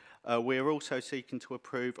DfE. We are also seeking to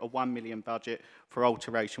approve a 1 million budget for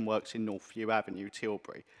alteration works in Northview Avenue,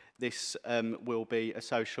 Tilbury. This will be a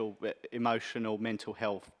social, emotional, mental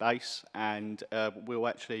health base and will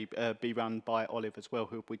actually be run by Olive as well,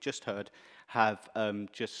 who we just heard have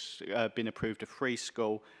just been approved a free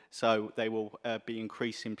school, so they will be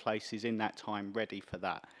increasing places in that time ready for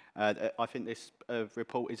that. I think this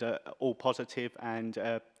report is all positive and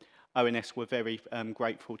ONS were very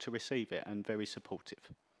grateful to receive it and very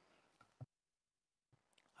supportive.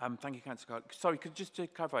 Thank you, Councillor Carter. Sorry, just to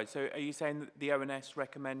clarify, so are you saying that the ONS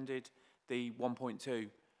recommended the 1.2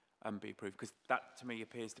 be approved? Because that, to me,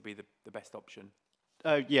 appears to be the best option.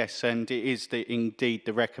 Yes, and it is indeed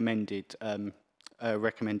the recommended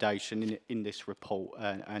recommendation in this report.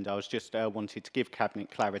 And I was just wanted to give Cabinet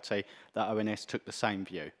clarity that ONS took the same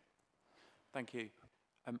view. Thank you.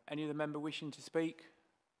 Any other member wishing to speak?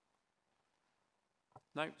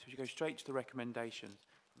 No? So we go straight to the recommendations.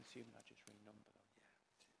 I'm assuming I just renumbered them.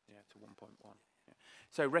 Yeah, to 1.1. Yeah.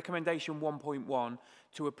 So recommendation 1.1,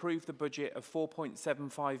 to approve the budget of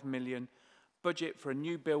 4.75 million, budget for a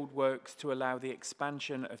new build works to allow the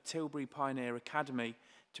expansion of Tilbury Pioneer Academy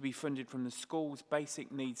to be funded from the school's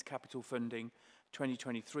basic needs capital funding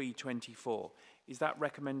 2023-24. Is that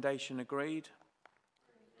recommendation agreed?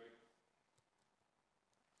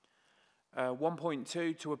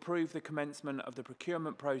 1.2, to approve the commencement of the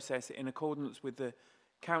procurement process in accordance with the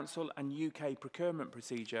Council and UK procurement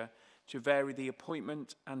procedure to vary the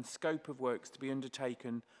appointment and scope of works to be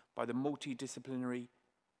undertaken by the multidisciplinary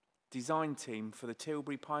design team for the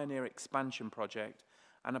Tilbury Pioneer Expansion Project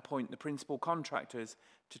and appoint the principal contractors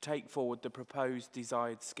to take forward the proposed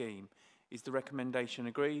desired scheme. Is the recommendation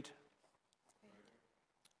agreed?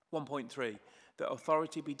 1.3, that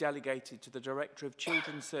authority be delegated to the Director of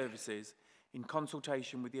Children's Services in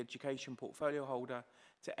consultation with the education portfolio holder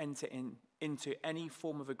to enter into any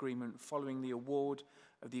form of agreement following the award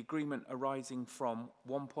of the agreement arising from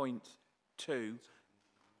 1.2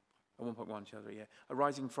 or 1.1, yeah,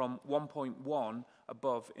 arising from 1.1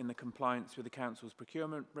 above in the compliance with the Council's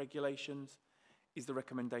procurement regulations. Is the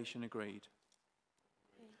recommendation agreed?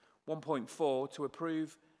 1.4, to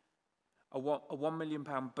approve a £1 million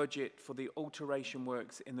budget for the alteration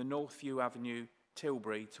works in the Northview Avenue,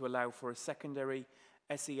 Tilbury, to allow for a secondary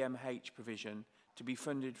SEMH provision to be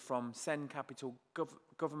funded from SEN Capital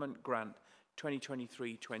Government Grant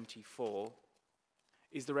 2023-24.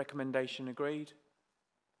 Is the recommendation agreed?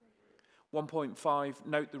 1.5,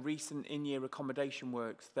 note the recent in-year accommodation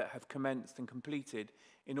works that have commenced and completed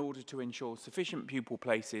in order to ensure sufficient pupil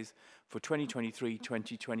places for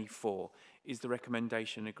 2023-2024. Is the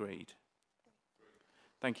recommendation agreed?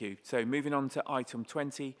 Thank you. So moving on to item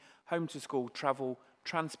 20, home to school travel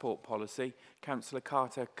transport policy. Councillor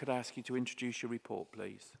Carter, could I ask you to introduce your report,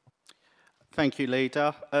 please? Thank you,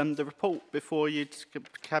 Leader. The report before you,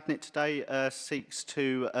 Cabinet today, seeks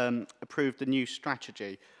to approve the new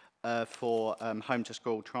strategy for home to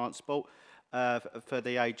school transport for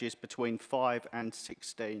the ages between 5 and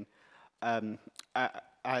 16.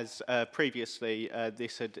 As previously,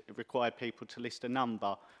 this had required people to list a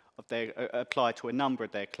number of their, apply to a number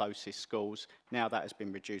of their closest schools. Now that has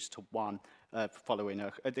been reduced to one. Following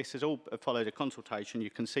this has all followed a consultation. You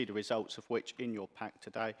can see the results of which in your pack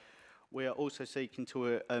today. We are also seeking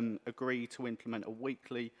to agree to implement a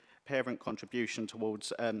weekly parent contribution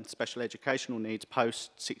towards special educational needs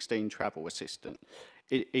post-16 travel assistant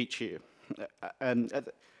each year.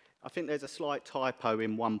 I think there's a slight typo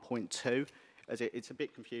in 1.2, as it's a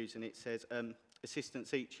bit confusing. It says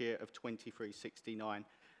assistance each year of 23.69.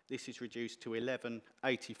 This is reduced to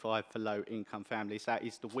 11.85 for low-income families. That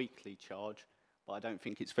is the weekly charge, but I don't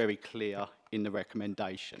think it's very clear in the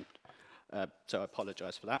recommendation. So I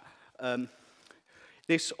apologise for that.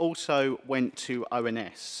 This also went to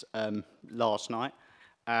ONS last night,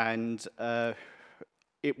 and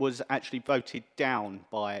it was actually voted down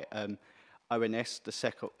by ONS, the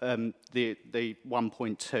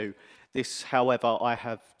 1.2. This, however, I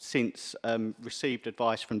have since received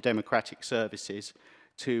advice from Democratic Services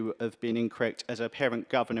to have been incorrect, as a parent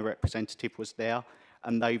governor representative was there,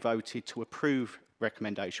 and they voted to approve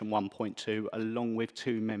recommendation 1.2 along with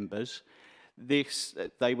 2 members.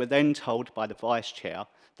 They were then told by the vice chair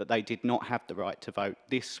that they did not have the right to vote.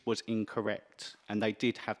 This was incorrect, and they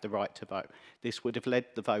did have the right to vote. This would have led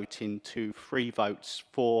the voting to 3 votes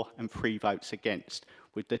for and 3 votes against,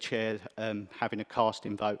 with the chair having a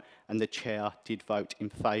casting vote, and the chair did vote in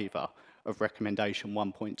favour of recommendation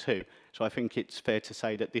 1.2. So I think it's fair to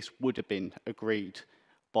say that this would have been agreed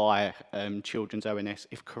by Children's ONS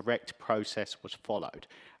if correct process was followed.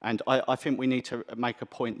 And I think we need to make a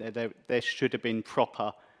point there should have been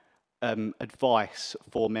proper advice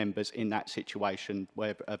for members in that situation,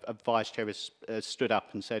 where a vice chair has stood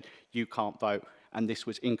up and said, you can't vote, and this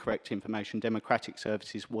was incorrect information. Democratic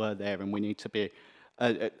Services were there, and we need to be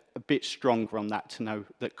a bit stronger on that to know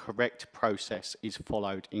that correct process is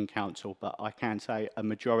followed in council. But I can say a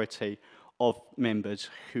majority of members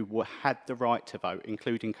who had the right to vote,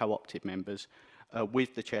 including co-opted members,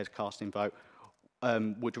 with the chair's casting vote,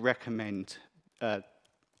 would recommend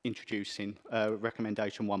introducing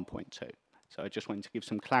recommendation 1.2. So I just wanted to give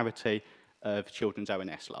some clarity of Children's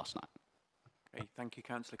ONS last night. Okay, thank you,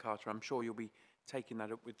 Councillor Carter. I'm sure you'll be taking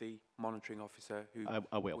that up with the monitoring officer who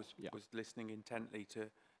I will, was yeah. listening intently to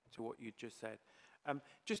what you just said.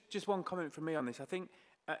 Just one comment from me on this. I think,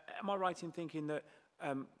 am I right in thinking that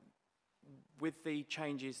with the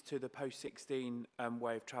changes to the post-16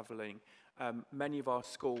 way of travelling, many of our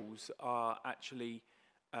schools are actually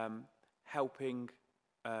helping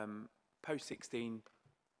post-16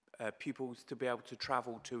 pupils to be able to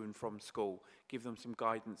travel to and from school, give them some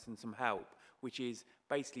guidance and some help, which is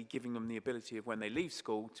basically giving them the ability of when they leave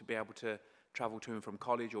school to be able to travel to and from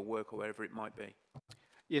college or work or wherever it might be.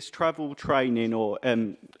 Yes, travel training or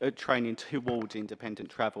training towards independent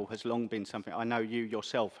travel has long been something. I know you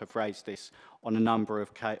yourself have raised this on a number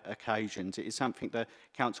of occasions. It is something the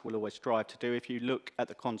council will always strive to do. If you look at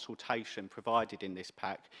the consultation provided in this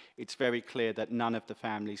pack, it's very clear that none of the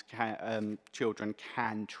families' children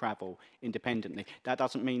can travel independently. That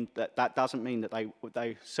doesn't mean that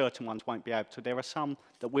they certain ones won't be able to. There are some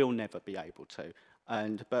that will never be able to.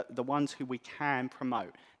 But the ones who we can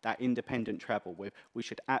promote that independent travel with, we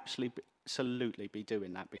should absolutely be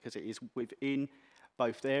doing that, because it is within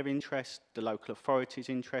both their interest, the local authorities'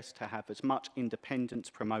 interest, to have as much independence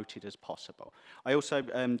promoted as possible. I also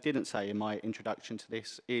didn't say in my introduction to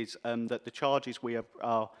this is that the charges we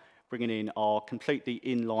are bringing in are completely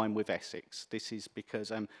in line with Essex. This is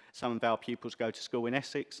because some of our pupils go to school in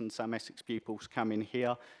Essex and some Essex pupils come in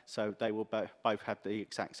here, so they will both have the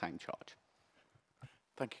exact same charge.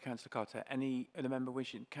 Thank you, Councillor Carter. Any other member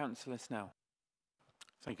wishing? Councillor Snell.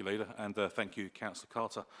 Thank you, Leader, and thank you, Councillor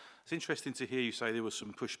Carter. It's interesting to hear you say there was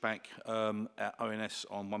some pushback at ONS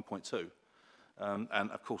on 1.2,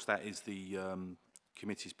 and of course that is the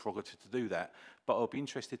committee's prerogative to do that, but I'd be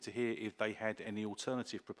interested to hear if they had any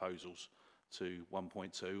alternative proposals to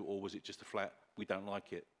 1.2, or was it just a flat, we don't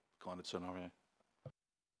like it kind of scenario?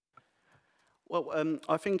 Well,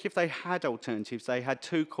 I think if they had alternatives, they had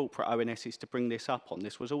 2 corporate ONSs to bring this up on.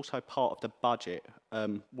 This was also part of the budget,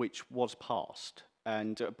 which was passed.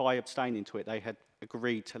 And by abstaining to it, they had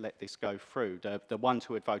agreed to let this go through. The ones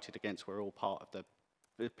who had voted against were all part of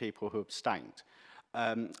the people who abstained.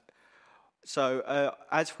 As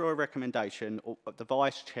for a recommendation, the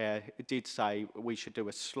Vice Chair did say we should do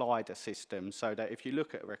a slider system, so that if you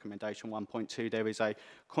look at recommendation 1.2, there is a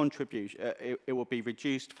contribution, it will be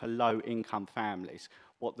reduced for low-income families.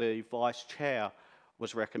 What the Vice Chair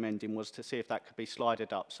was recommending was to see if that could be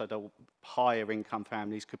slided up so the higher income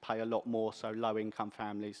families could pay a lot more, so low-income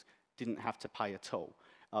families didn't have to pay at all.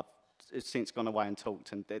 It's since gone away and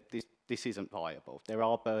talked, and this isn't viable. There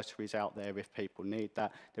are bursaries out there if people need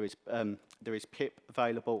that. There is PIP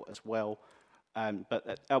available as well,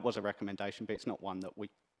 but that was a recommendation, but it's not one that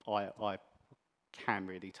I can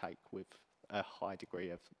really take with a high degree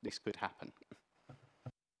of this could happen.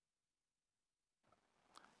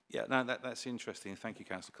 Yeah, no, that's interesting. Thank you,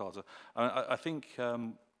 Councillor Carter. I think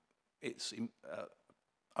it's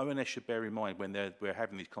ONS should bear in mind when we're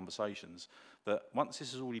having these conversations that once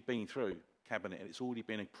this has already been through Cabinet and it's already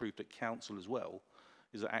been approved at Council as well,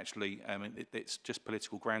 is that actually it's just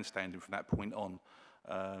political grandstanding from that point on.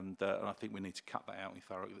 And I think we need to cut that out in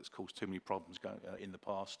Thurrock. That's caused too many problems in the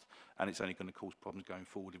past, and it's only going to cause problems going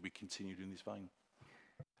forward if we continue in this vein.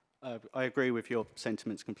 I agree with your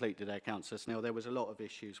sentiments completely there, Councillor Snell. There was a lot of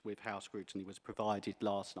issues with how scrutiny was provided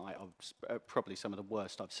last night. Probably some of the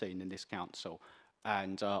worst I've seen in this council.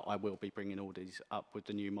 And I will be bringing all these up with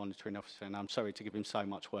the new monitoring officer, and I'm sorry to give him so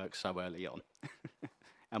much work so early on.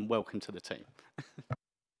 And welcome to the team.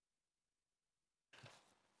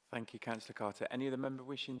 Thank you, Councillor Carter. Any other member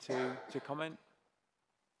wishing to comment?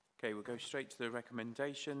 Okay, we'll go straight to the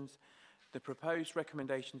recommendations. The proposed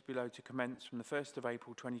recommendations below to commence from the 1st of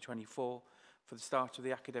April 2024 for the start of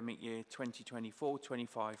the academic year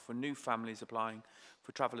 2024-25 for new families applying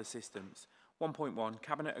for travel assistance. 1.1,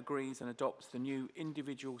 Cabinet agrees and adopts the new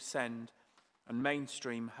individual send and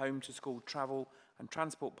mainstream home to school travel and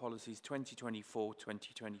transport policies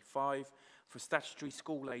 2024-2025 for statutory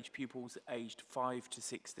school age pupils aged 5 to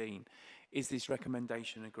 16. Is this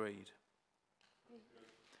recommendation agreed?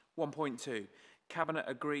 1.2, Cabinet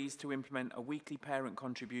agrees to implement a weekly parent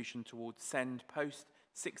contribution towards send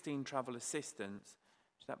post-16 travel assistance.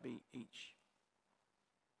 Should that be each?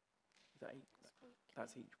 Is that each?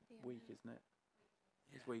 That's each week, isn't it?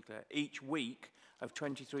 It's weekly. Each week of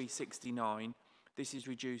 23.69, this is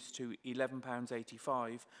reduced to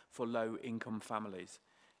 £11.85 for low-income families.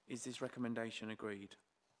 Is this recommendation agreed?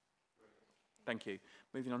 Thank you.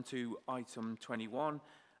 Moving on to item 21.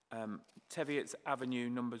 Teviot's Avenue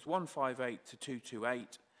numbers 158 to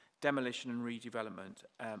 228, demolition and redevelopment.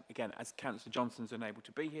 Again, as Councillor Johnston's unable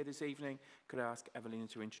to be here this evening, could I ask Evelina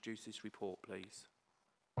to introduce this report, please?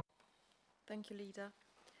 Thank you, Leader.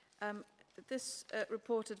 This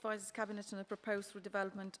report advises Cabinet on a proposed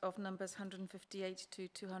redevelopment of numbers 158 to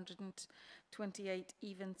 228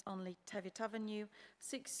 Evans-only Teviot Avenue,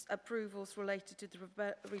 6 approvals related to the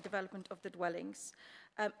redevelopment of the dwellings.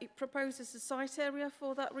 It proposes a site area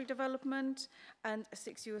for that redevelopment and a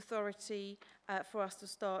 6-year authority for us to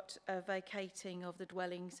start vacating of the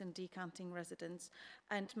dwellings and decanting residents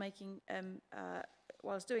and making,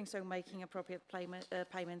 whilst doing so, making appropriate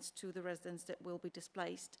payments to the residents that will be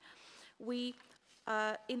displaced. We,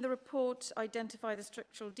 in the report, identify the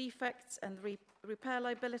structural defects and repair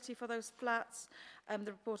liability for those flats.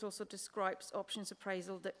 The report also describes options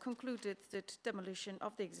appraisal that concluded that demolition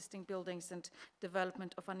of the existing buildings and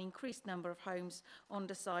development of an increased number of homes on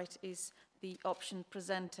the site is the option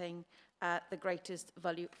presenting the greatest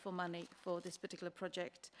value for money for this particular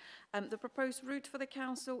project. The proposed route for the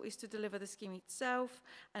council is to deliver the scheme itself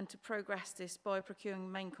and to progress this by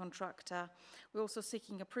procuring main contractor. We're also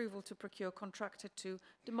seeking approval to procure contractor to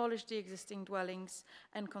demolish the existing dwellings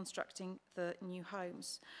and constructing the new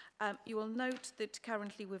homes. You will note that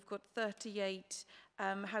currently we've got 38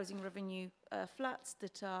 housing revenue flats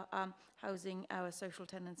that are housing our social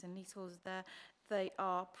tenants and leaseholders there. They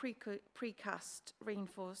are precast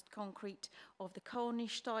reinforced concrete of the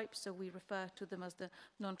Cornish type, so we refer to them as the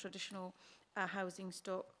non-traditional housing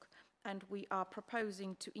stock. And we are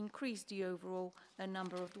proposing to increase the overall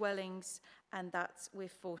number of dwellings, and that's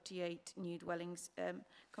with 48 new dwellings,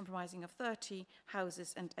 comprising of 30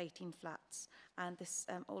 houses and 18 flats. And this,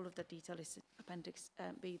 all of the detail is Appendix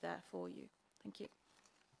B there for you. Thank you.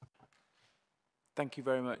 Thank you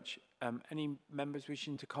very much. Any members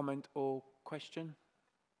wishing to comment or question?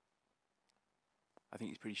 I think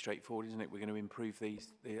it's pretty straightforward, isn't it? We're going to improve the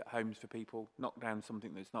homes for people, knock down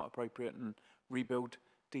something that's not appropriate and rebuild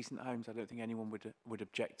decent homes. I don't think anyone would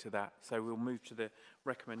object to that. So we'll move to the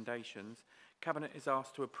recommendations. Cabinet is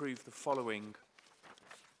asked to approve the following.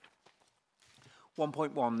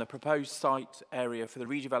 1.1, the proposed site area for the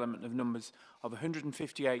redevelopment of numbers of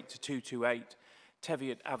 158 to 228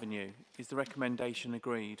 Teviot Avenue. Is the recommendation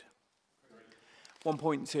agreed?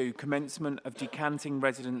 1.2, commencement of decanting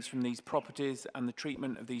residents from these properties and the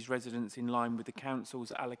treatment of these residents in line with the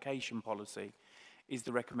Council's allocation policy. Is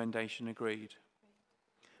the recommendation agreed?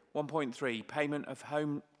 1.3, payment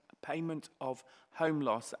of home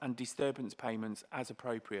loss and disturbance payments as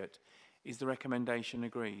appropriate. Is the recommendation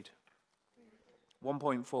agreed?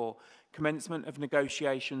 1.4, commencement of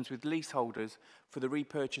negotiations with leaseholders for the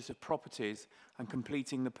repurchase of properties and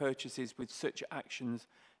completing the purchases with such actions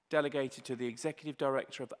delegated to the Executive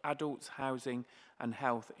Director of Adults, Housing and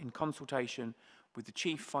Health in consultation with the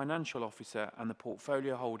Chief Financial Officer and the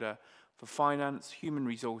Portfolio Holder for Finance, Human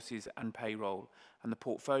Resources and Payroll, and the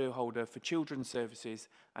Portfolio Holder for Children's Services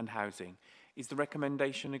and Housing. Is the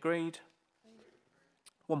recommendation agreed?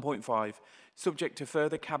 1.5. Subject to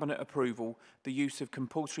further Cabinet approval, the use of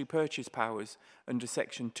compulsory purchase powers under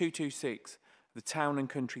Section 226 of the Town and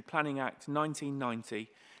Country Planning Act 1990,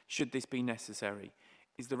 should this be necessary.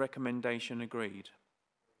 Is the recommendation agreed?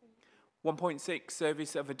 1.6.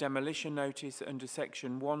 Service of a demolition notice under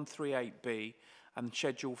Section 138B and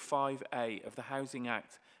Schedule 5A of the Housing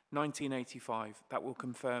Act 1985 that will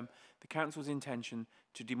confirm the Council's intention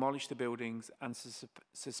to demolish the buildings and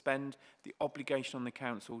suspend the obligation on the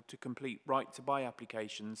Council to complete right-to-buy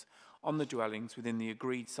applications on the dwellings within the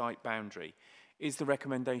agreed site boundary. Is the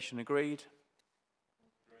recommendation agreed?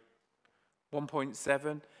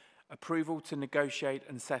 1.7. Approval to negotiate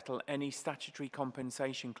and settle any statutory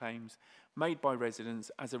compensation claims made by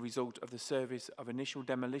residents as a result of the service of initial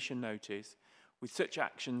demolition notice, with such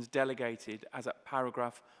actions delegated as at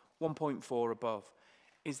paragraph 1.4 above.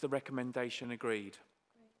 Is the recommendation agreed?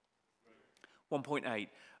 1.8.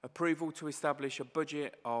 Approval to establish a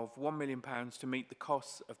budget of £1 million to meet the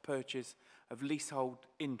costs of purchase of leasehold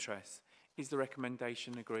interest. Is the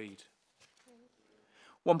recommendation agreed?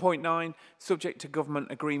 1.9. Subject to government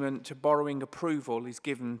agreement to borrowing approval is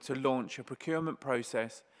given to launch a procurement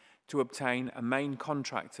process to obtain a main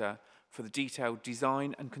contractor for the detailed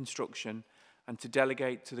design and construction and to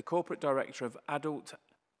delegate to the Corporate Director of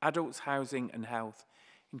Adults, Housing and Health,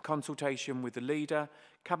 in consultation with the Leader,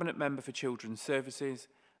 Cabinet Member for Children's Services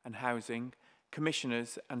and Housing,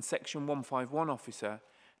 Commissioners and Section 151 Officer,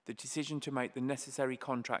 the decision to make the necessary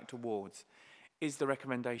contract awards. Is the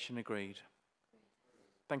recommendation agreed?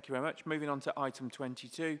 Thank you very much. Moving on to item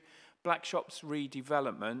 22, Black Shops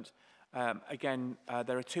redevelopment. Again,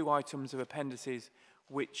 there are two items of appendices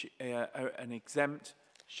which are an exempt.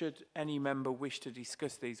 Should any member wish to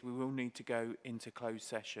discuss these, we will need to go into closed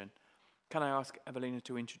session. Can I ask Evelina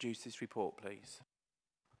to introduce this report, please?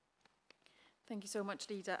 Thank you so much,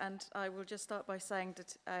 Leader. And I will just start by saying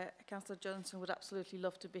that Councillor Johnson would absolutely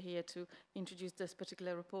love to be here to introduce this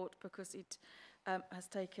particular report, because it has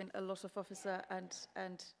taken a lot of officer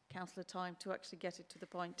and councillor time to actually get it to the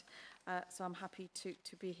point. So I'm happy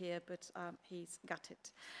to be here, but he's gutted.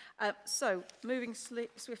 So moving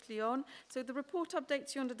swiftly on. So the report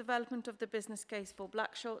updates you on the development of the business case for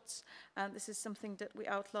Black Shots. And this is something that we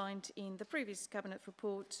outlined in the previous Cabinet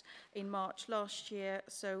report in March last year.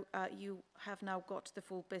 So you have now got the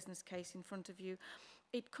full business case in front of you.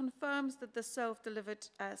 It confirms that the self-delivered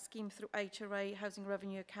scheme through HRA, Housing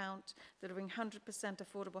Revenue Account, delivering 100%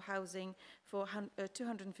 affordable housing for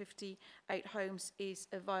 258 homes is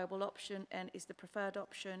a viable option and is the preferred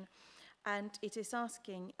option. And it is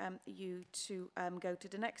asking you to go to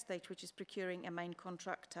the next stage, which is procuring a main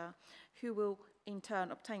contractor who will in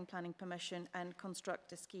turn obtain planning permission and construct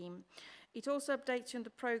the scheme. It also updates you on the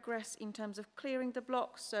progress in terms of clearing the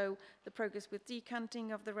blocks, so the progress with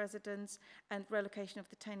decanting of the residents and relocation of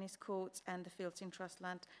the tennis courts and the fields in trust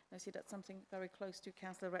land. I see that's something very close to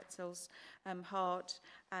Councillor Retzel's heart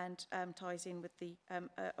and ties in with the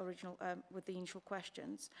with the initial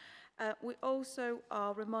questions. We also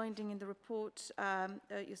are reminding in the report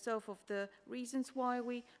yourself of the reasons why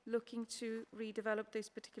we're looking to redevelop this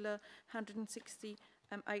particular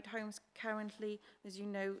 168 homes currently. As you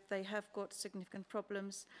know, they have got significant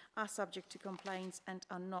problems, are subject to complaints and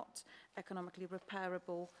are not economically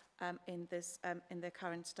repairable in their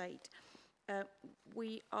current state.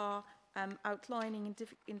 We are outlining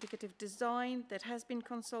indicative design that has been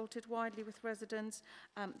consulted widely with residents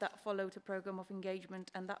that followed a programme of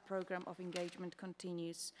engagement, and that programme of engagement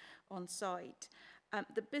continues on site.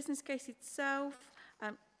 The business case itself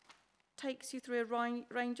takes you through a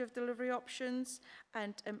range of delivery options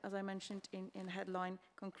and, as I mentioned in headline,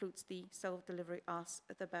 concludes the self-delivery as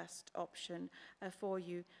the best option for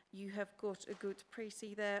you. You have got a good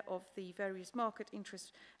précis there of the various market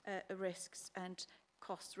interest risks and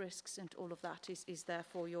cost risks, and all of that is there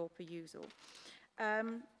for your perusal.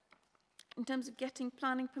 In terms of getting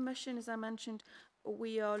planning permission, as I mentioned,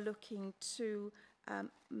 we are looking to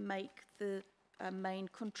make the main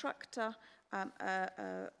contractor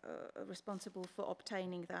responsible for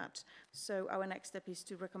obtaining that. So our next step is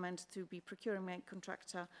to recommend to be procuring main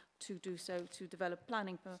contractor to do so, to develop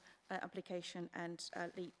planning application and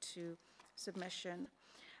lead to submission.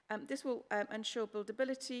 This will ensure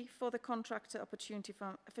buildability for the contractor, opportunity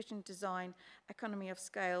for efficient design, economy of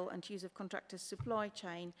scale and use of contractor's supply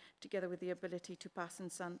chain, together with the ability to pass in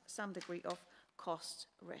some degree of cost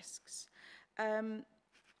risks.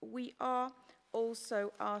 We are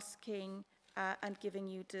also asking and giving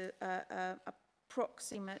you the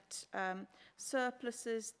approximate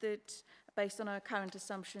surpluses that based on our current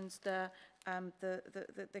assumptions, the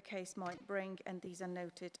case might bring, and these are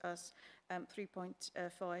noted as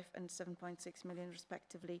 3.5 and 7.6 million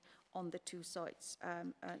respectively on the two sites,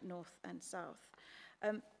 north and south.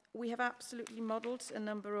 We have absolutely modelled a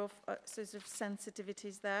number of sort of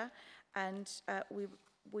sensitivities there, and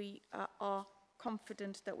we are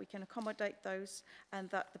confident that we can accommodate those and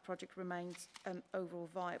that the project remains overall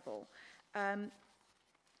viable.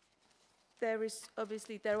 There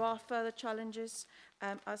are further challenges,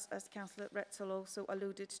 as Councillor Retzel also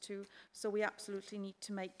alluded to. So we absolutely need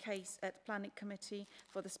to make case at Planning Committee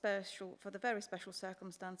for the very special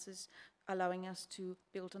circumstances, allowing us to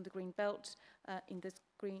build on the green belt. In this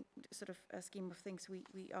green sort of scheme of things,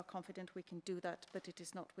 we are confident we can do that, but it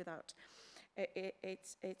is not without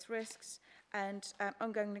its risks. And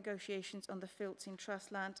ongoing negotiations on the fields in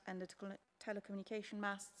trust land and the telecommunication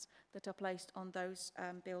masts that are placed on those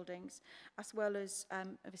buildings, as well as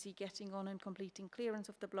obviously getting on and completing clearance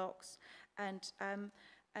of the blocks, and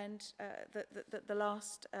the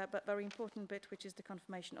last but very important bit, which is the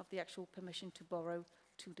confirmation of the actual permission to borrow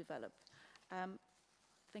to develop.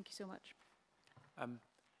 Thank you so much.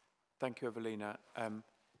 Thank you, Evelina.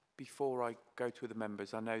 Before I go to the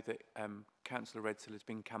members, I know that Councillor Redsill has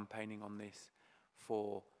been campaigning on this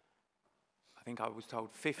for, I think I was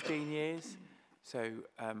told, 15 years. So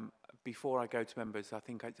before I go to members, I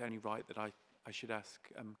think it's only right that I should ask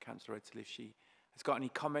Councillor Redsill if she has got any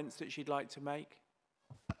comments that she'd like to make.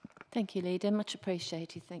 Thank you, Leader. Much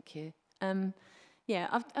appreciated. Thank you. Yeah,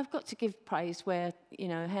 I've got to give praise where, you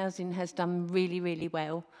know, housing has done really, really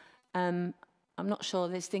well. I'm not sure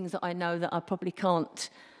there's things that I know that I probably can't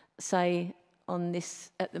say on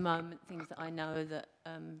this at the moment, things that I know that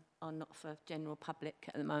are not for general public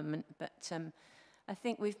at the moment. But I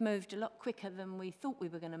think we've moved a lot quicker than we thought we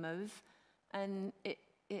were going to move, and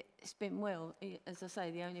it's been well. As I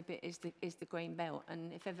say, the only bit is the green belt,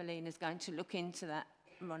 and if Evelina's going to look into that,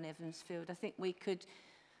 Ron Evansfield, I think we could.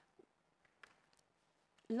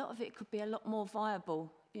 A lot of it could be a lot more viable.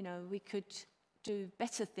 You know, we could do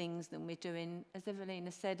better things than we're doing. As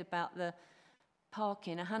Evelina said about the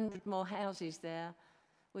parking, 100 more houses there.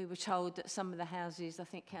 We were told that some of the houses, I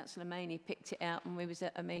think Councillor Maney picked it out when we was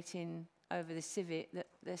at a meeting over the Civic,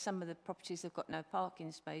 that some of the properties have got no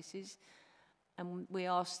parking spaces. And we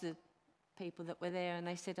asked the people that were there, and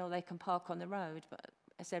they said, oh, they can park on the road. But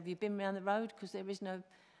I said, have you been round the road? Because there is no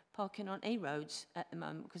parking on E-roads at the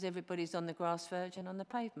moment, because everybody's on the grass verge and on the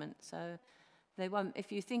pavement. So they won't,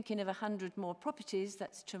 if you're thinking of 100 more properties,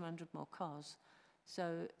 that's 200 more cars.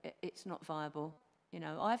 So it's not viable. You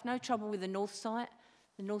know, I have no trouble with the north site.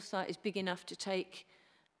 The north site is big enough to take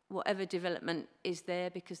whatever development is there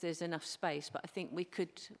because there's enough space. But I think we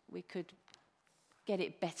could get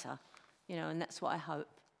it better, you know, and that's what I hope.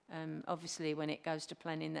 Obviously, when it goes to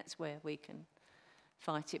planning, that's where we can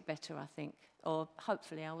fight it better, I think. Or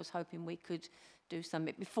hopefully, I was hoping we could do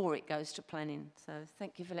something before it goes to planning. So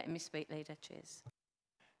thank you for letting me speak, Leader. Cheers.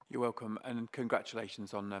 You're welcome, and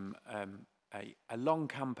congratulations on a long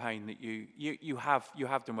campaign that you have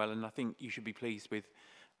done well, and I think you should be pleased with.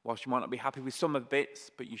 Whilst you might not be happy with some of the bits,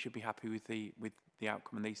 but you should be happy with the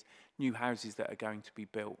outcome. And these new houses that are going to be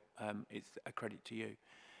built, it's a credit to you.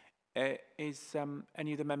 Is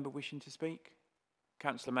any of the member wishing to speak?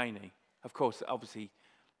 Councillor Maney, of course, obviously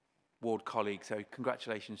ward colleague. So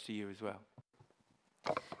congratulations to you as well.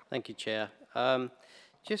 Thank you, Chair. I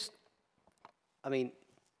mean,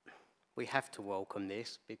 we have to welcome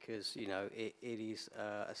this because, you know, it is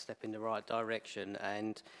a step in the right direction.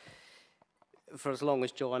 And for as long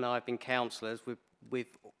as Jo and I have been councillors,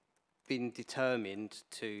 we've been determined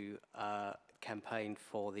to campaign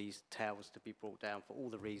for these towers to be brought down for all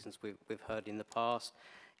the reasons we've heard in the past.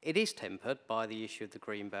 It is tempered by the issue of the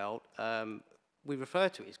green belt. We refer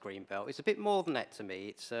to it as green belt. It's a bit more than that to me.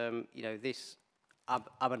 It's, you know, this, I'm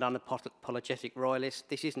an unapologetic royalist.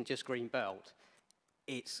 This isn't just green belt.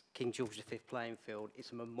 It's King George V playing field.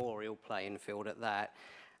 It's a memorial playing field at that.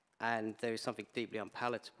 And there is something deeply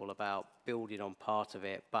unpalatable about building on part of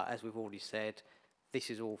it. But as we've already said, this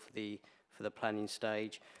is all for the planning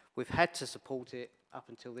stage. We've had to support it up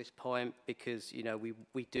until this point because, you know,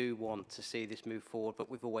 we do want to see this move forward, but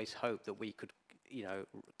we've always hoped that we could, you know,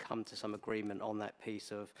 come to some agreement on that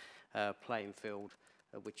piece of playing field,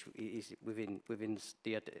 which is within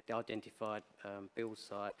the identified build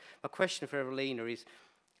site. My question for Evelina is,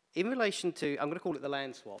 in relation to, I'm going to call it the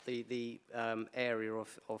land swap, the area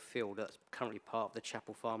of field that's currently part of the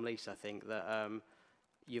Chapel Farm lease, I think, that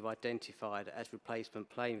you've identified as replacement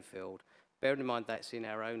playing field. Bearing in mind that's in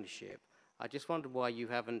our ownership, I just wondered why you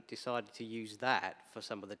haven't decided to use that for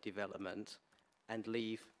some of the development and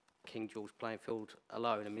leave King George playing field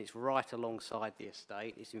alone. I mean, it's right alongside the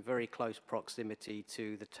estate. It's in very close proximity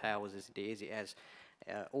to the towers as it is. It has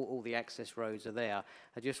all the access roads are there.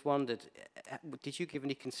 I just wondered, did you give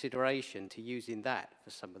any consideration to using that for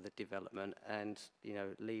some of the development and, you know,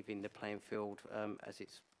 leaving the playing field as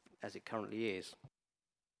it currently is?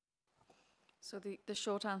 So the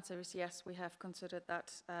short answer is yes, we have considered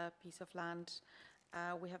that piece of land.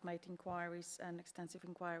 We have made inquiries and extensive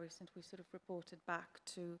inquiries, and we sort of reported back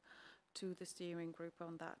to the steering group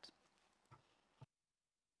on that.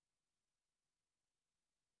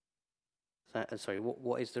 Sorry,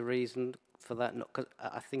 what is the reason for that? Because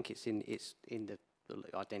I think it's in the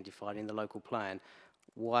identified in the local plan.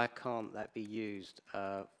 Why can't that be used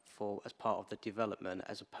as part of the development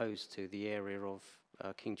as opposed to the area of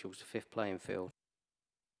King George V playing field?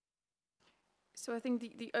 So I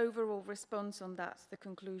think the overall response on that, the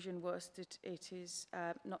conclusion was that it is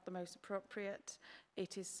not the most appropriate.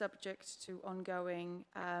 It is subject to ongoing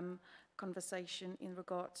conversation in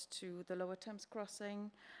regards to the Lower Thames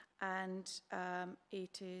crossing, and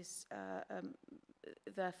it is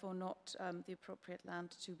therefore not the appropriate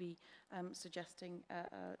land to be suggesting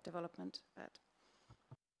development at.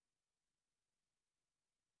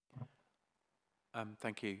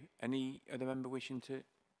 Thank you. Any other member wishing to?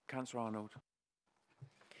 Councillor Arnold.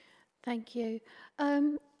 Thank you.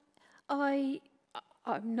 I'm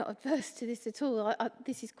not averse to this at all.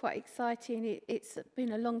 This is quite exciting. It's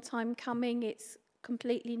been a long time coming. It's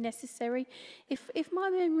completely necessary. If my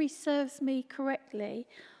memory serves me correctly,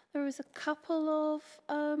 there was a couple of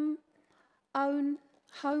own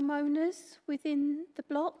homeowners within the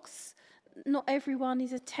blocks. Not everyone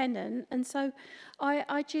is a tenant, and so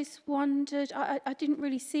I just wondered, I didn't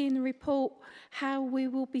really see in the report how we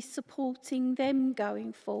will be supporting them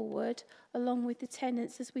going forward along with the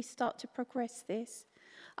tenants as we start to progress this.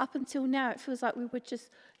 Up until now it feels like we were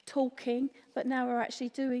just talking, but now we're actually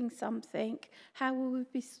doing something. How will we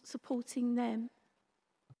be supporting them?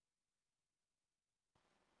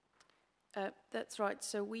 That's right.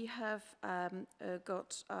 So we have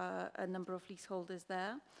got a number of leaseholders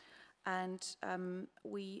there. And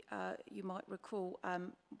you might recall,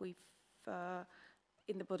 we've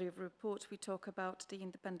in the body of the report, we talk about the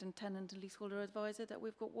independent tenant and leaseholder advisor that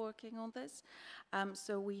we've got working on this.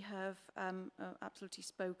 So we have absolutely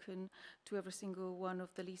spoken to every single one of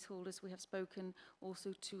the leaseholders. We have spoken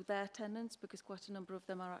also to their tenants, because quite a number of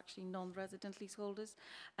them are actually non-resident leaseholders.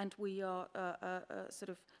 And we are sort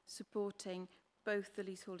of supporting both the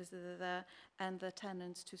leaseholders that are there and the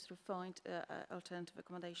tenants to sort of find alternative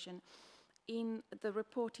accommodation. In the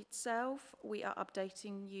report itself, we are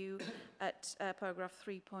updating you at paragraph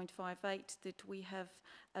 3.58 that we have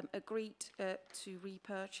agreed to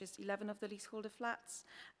repurchase 11 of the leaseholder flats,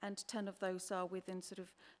 and 10 of those are within sort of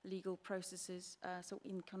legal processes, so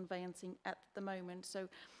in conveyancing at the moment. So,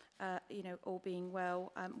 you know, all being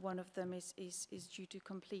well, one of them is due to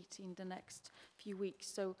complete in the next few weeks.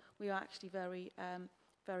 So we are actually very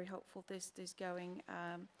hopeful this is going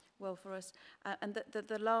well for us. And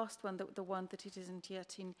the last one, the one that it isn't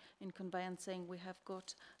yet in conveyancing, we have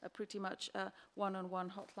got pretty much a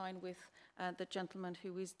one-on-one hotline with the gentleman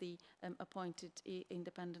who is the appointed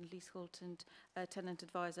independent leasehold and tenant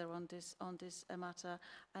advisor on this matter,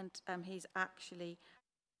 and he's actually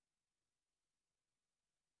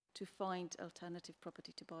to find alternative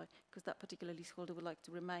property to buy, because that particular leaseholder would like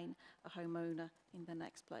to remain a homeowner in the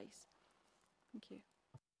next place. Thank you.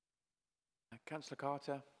 Councillor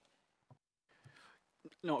Carter.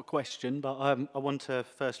 Not a question, but I want to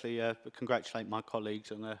firstly congratulate my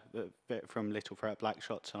colleagues on from Little Thurrock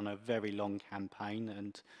Blackshots on a very long campaign,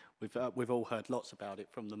 and we've all heard lots about it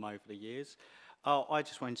from them over the years. I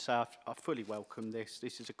just want to say I fully welcome this.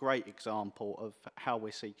 This is a great example of how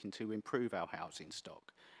we're seeking to improve our housing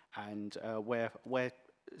stock, and where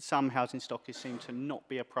some housing stock is seen to not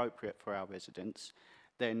be appropriate for our residents,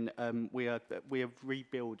 then we are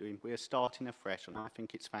rebuilding, we are starting afresh, and I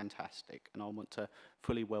think it's fantastic, and I want to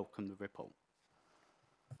fully welcome the report.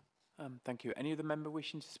 Thank you. Any other member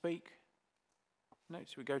wishing to speak? No,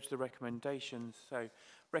 so we go to the recommendations. So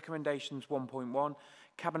recommendations 1.1,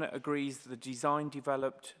 Cabinet agrees that the design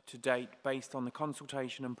developed to date based on the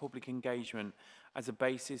consultation and public engagement as a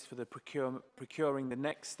basis for the procuring the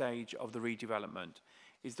next stage of the redevelopment.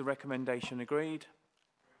 Is the recommendation agreed?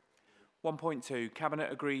 1.2,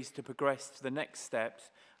 Cabinet agrees to progress to the next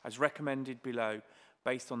steps as recommended below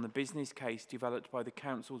based on the business case developed by the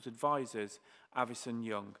Council's advisors, Avison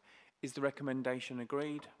Young. Is the recommendation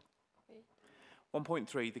agreed?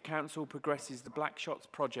 1.3, the Council progresses the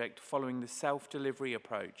Blackshots project following the self-delivery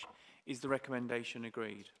approach. Is the recommendation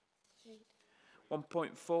agreed?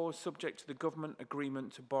 1.4, subject to the government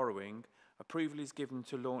agreement to borrowing, approval is given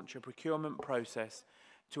to launch a procurement process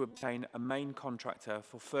to obtain a main contractor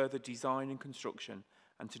for further design and construction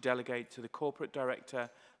and to delegate to the Corporate Director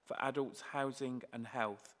for Adults, Housing and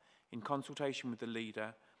Health, in consultation with the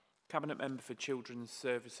Leader, Cabinet Member for Children's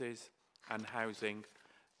Services and Housing,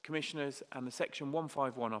 Commissioners and the Section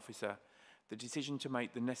 151 Officer, the decision to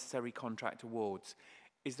make the necessary contract awards.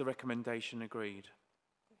 Is the recommendation agreed?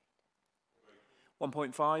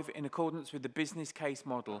 1.5, in accordance with the business case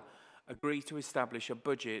model, agree to establish a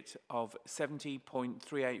budget of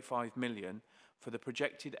 70.385 million for the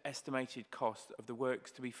projected estimated cost of the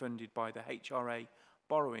works to be funded by the HRA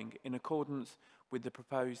borrowing in accordance with the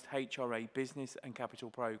proposed HRA business and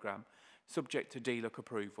capital programme, subject to DLUC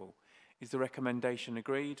approval. Is the recommendation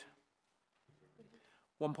agreed?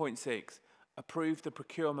 1.6, approve the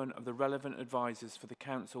procurement of the relevant advisors for the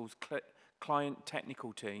Council's client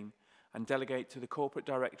technical team and delegate to the Corporate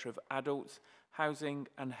Director of Adults, Housing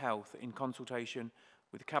and Health in consultation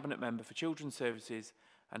with the Cabinet Member for Children's Services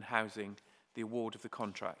and Housing the award of the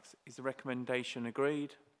contracts. Is the recommendation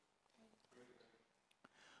agreed?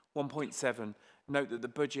 1.7, note that the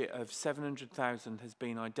budget of 700,000 has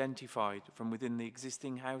been identified from within the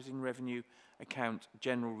existing housing revenue account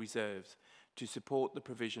general reserves to support the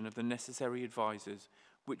provision of the necessary advisors,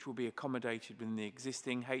 which will be accommodated within the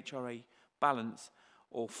existing HRA balance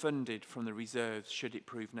or funded from the reserves should it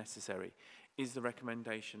prove necessary. Is the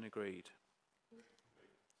recommendation agreed?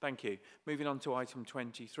 Thank you. Moving on to item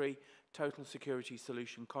 23, Total Security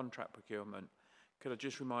Solution Contract Procurement. Could I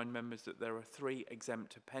just remind members that there are 3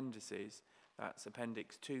 exempt appendices, that's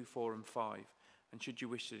Appendix 2, 4 and 5, and should you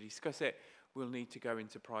wish to discuss it, we'll need to go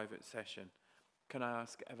into private session. Can I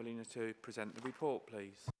ask Evelina to present the report,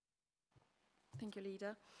 please? Thank you,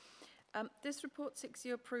 Leader. This report seeks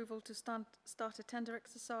your approval to start a tender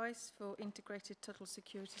exercise for Integrated Total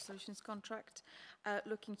Security Solutions contract,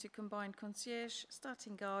 looking to combine concierge,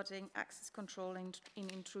 starting guarding, access control in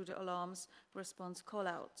intruder alarms, response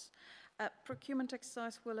call-outs. Procurement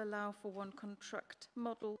exercise will allow for one contract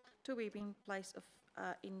model to be in place of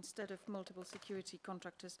instead of multiple security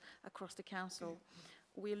contractors across the council.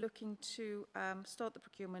 We're looking to start the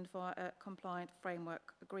procurement via a compliant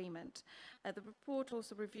framework agreement. The report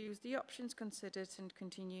also reviews the options considered and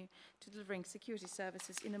continue to delivering security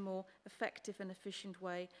services in a more effective and efficient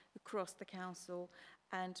way across the council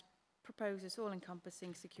and proposes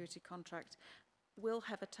all-encompassing security contract. Will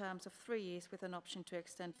have a terms of 3 years with an option to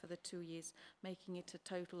extend for the 2 years, making it a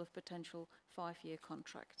total of potential 5-year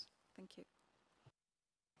contract. Thank you.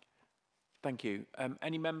 Thank you.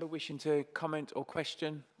 Any member wishing to comment or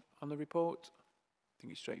question on the report? I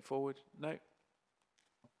think it's straightforward. No?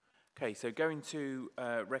 Okay, so going to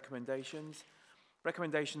recommendations.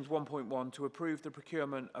 Recommendations 1.1 to approve the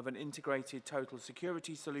procurement of an integrated total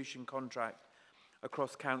security solution contract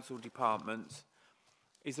across council departments.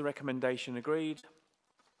 Is the recommendation agreed?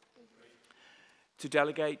 To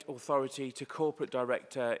delegate authority to Corporate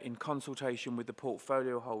Director in consultation with the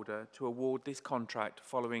portfolio holder to award this contract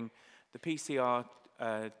following the PCR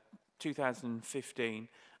 2015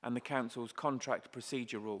 and the Council's contract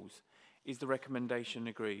procedure rules. Is the recommendation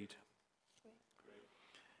agreed?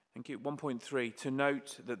 Thank you. 1.3, to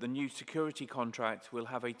note that the new security contract will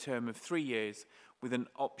have a term of 3 years with an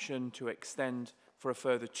option to extend for a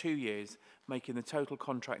further 2 years, making the total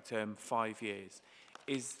contract term 5 years.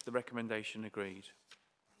 Is the recommendation agreed?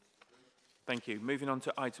 Thank you. Moving on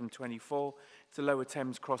to item 24, it's a Lower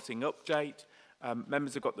Thames Crossing update.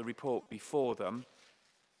 Members have got the report before them.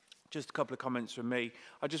 Just a couple of comments from me.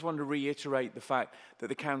 I just want to reiterate the fact that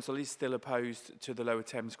the Council is still opposed to the Lower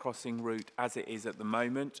Thames Crossing route as it is at the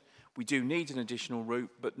moment. We do need an additional route,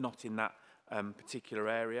 but not in that particular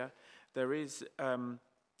area. There is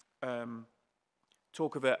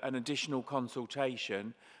talk of an additional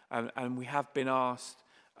consultation, and we have been asked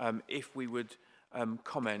if we would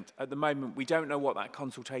comment. At the moment, we don't know what that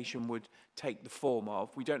consultation would take the form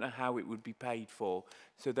of. We don't know how it would be paid for.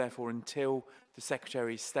 So therefore, until the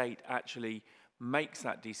Secretary of State actually makes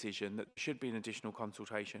that decision that there should be an additional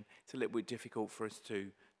consultation, it's a little bit difficult for us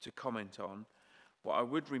to comment on. What I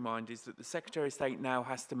would remind is that the Secretary of State now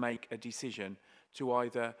has to make a decision to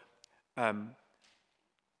either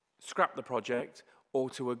scrap the project or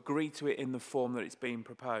to agree to it in the form that it's being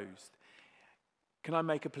proposed. Can I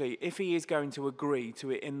make a plea? If he is going to agree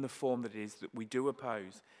to it in the form that it is that we do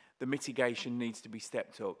oppose, the mitigation needs to be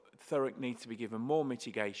stepped up. Thurrock needs to be given more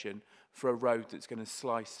mitigation for a road that's going to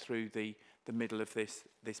slice through the middle of this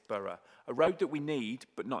borough. A road that we need,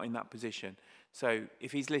 but not in that position. So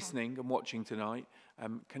if he's listening and watching tonight,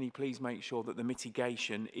 can he please make sure that the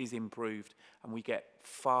mitigation is improved and we get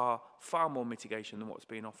far more mitigation than what's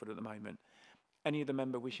being offered at the moment? Any other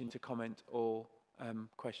member wishing to comment or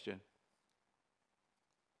question?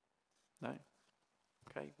 No?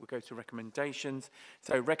 Okay, we'll go to recommendations.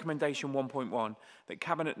 So recommendation 1.1, that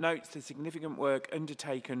Cabinet notes the significant work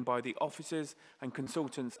undertaken by the officers and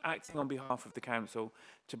consultants acting on behalf of the Council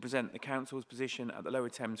to present the Council's position at the Lower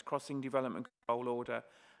Thames Crossing Development Control Order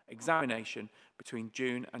examination between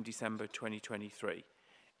June and December 2023.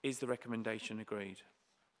 Is the recommendation agreed?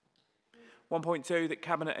 1.2, that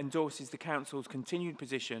Cabinet endorses the Council's continued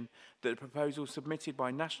position that the proposals submitted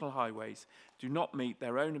by National Highways do not meet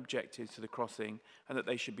their own objectives to the crossing and that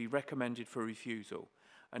they should be recommended for refusal,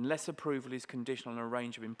 unless approval is conditional on a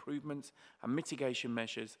range of improvements and mitigation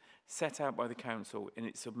measures set out by the Council in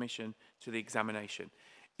its submission to the examination.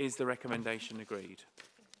 Is the recommendation agreed?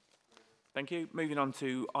 Thank you. Moving on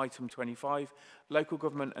to item 25, Local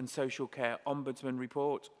Government and Social Care Ombudsman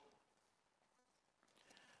Report.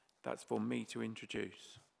 That's for me to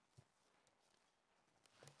introduce.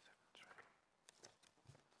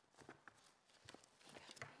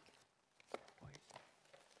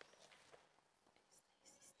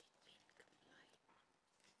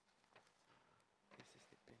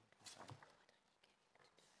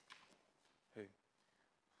 Who?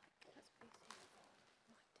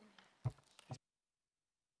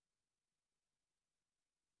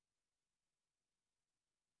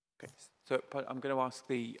 Okay, so I'm going to ask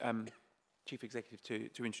the Chief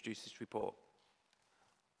Executive to introduce this report.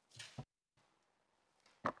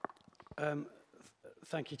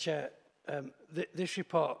 Thank you, Chair. This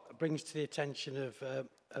report brings to the attention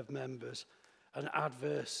of members an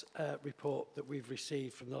adverse report that we've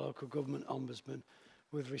received from the Local Government Ombudsman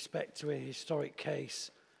with respect to a historic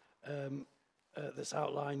case that's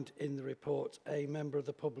outlined in the report. A member of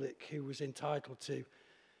the public who was entitled to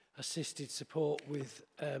assisted support with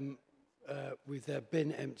their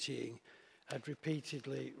bin emptying had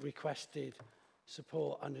repeatedly requested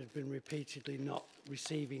support and had been repeatedly not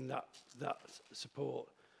receiving that support.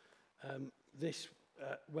 This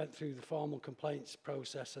went through the formal complaints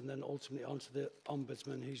process and then ultimately onto the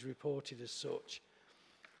Ombudsman, who's reported as such,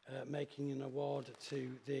 making an award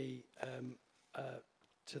to the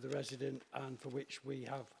resident, and for which we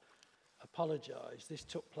have apologised. This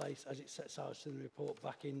took place, as it sets out in the report,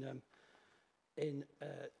 back in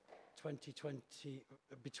 2020,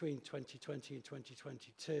 between 2020 and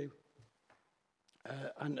 2022,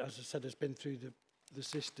 and as I said, has been through the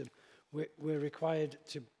system. We're required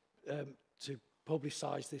to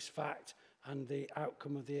publicise this fact and the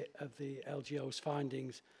outcome of the LGO's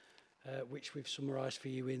findings, which we've summarised for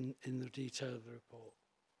you in the detail of the report.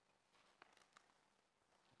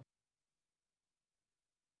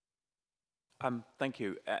 Thank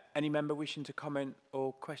you. Any member wishing to comment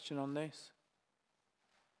or question on this?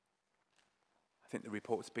 I think the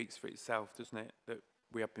report speaks for itself, doesn't it? That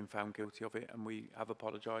we have been found guilty of it and we have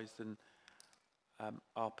apologised and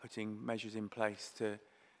are putting measures in place to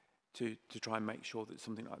try and make sure that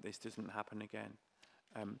something like this doesn't happen again.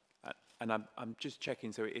 And I'm just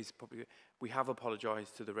checking, so it is probably, we have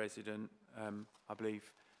apologised to the resident, I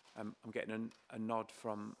believe. I'm getting a nod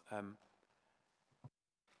from...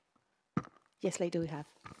 Yes, Leader, we have.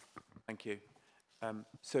 Thank you.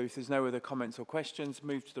 So if there's no other comments or questions,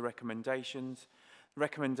 move to the recommendations. The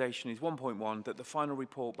recommendation is 1.1, that the final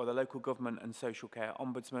report by the Local Government and Social Care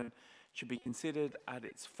Ombudsman should be considered at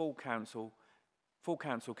its full council,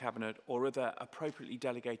 cabinet or other appropriately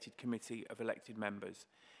delegated committee of elected members.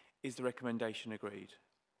 Is the recommendation agreed?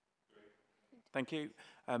 Thank you.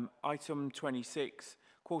 Item 26,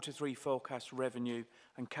 Q3 forecast revenue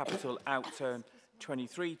and capital outturn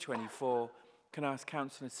 23-24. Can I ask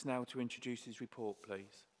Councillor Snell to introduce his report,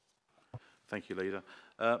 please? Thank you, Leader.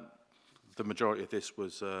 The majority of this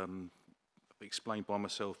was explained by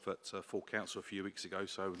myself at full council a few weeks ago,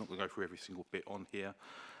 so we're not going to go through every single bit on here.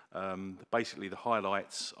 Basically, the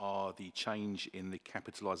highlights are the change in the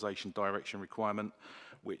capitalisation direction requirement,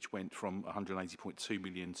 which went from 180.2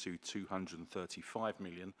 million to 235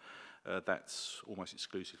 million. That's almost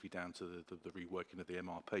exclusively down to the reworking of the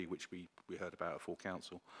MRP, which we heard about at full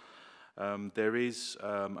council. There is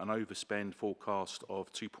an overspend forecast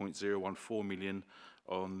of 2.014 million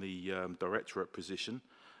on the directorate position.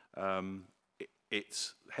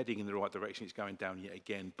 It's heading in the right direction. It's going down yet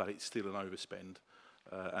again, but it's still an overspend.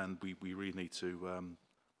 And we really need to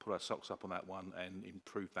put our socks up on that one and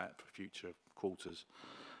improve that for future quarters.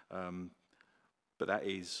 But that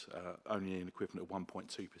is only an equivalent of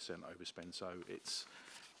 1.2% overspend. So it's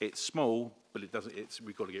small, but it doesn't.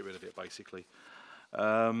 We've got to get rid of it basically.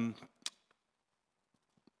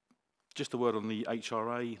 Just a word on the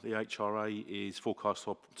HRA. The HRA is forecast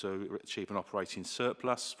to achieve an operating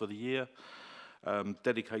surplus for the year.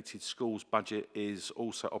 Dedicated schools budget is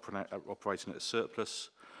also operating at a surplus.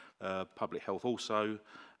 Public health also.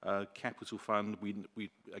 Capital fund, we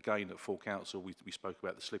again at full council, we spoke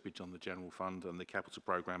about the slippage on the general fund and the capital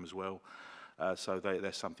programme as well. So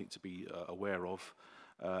there's something to be aware of.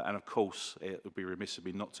 And of course, it would be remiss of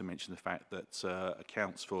me not to mention the fact that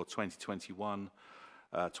accounts for 2021,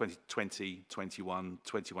 2020, 21,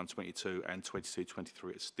 21, 22 and 22,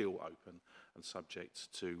 23 are still open and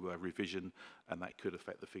subject to revision, and that could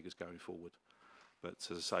affect the figures going forward. But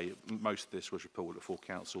as I say, most of this was reported at full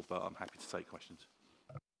council, but I'm happy to take questions.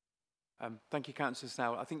 Thank you, Councillor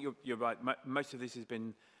Snell. I think you're right. Most of this has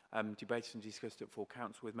been debated and discussed at full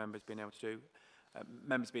council, with members being able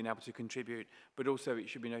to contribute. But also, it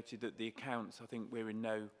should be noted that the accounts, I think we're in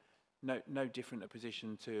no different a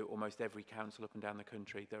position to almost every council up and down the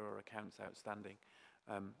country. There are accounts outstanding,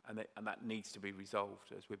 and that needs to be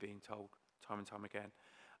resolved, as we're being told time and time again.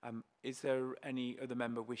 Is there any other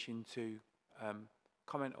member wishing to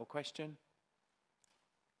comment or question?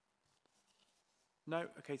 No?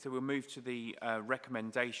 Okay, so we'll move to the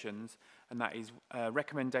recommendations, and that is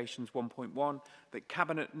recommendations 1.1, that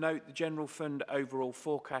Cabinet note the General Fund overall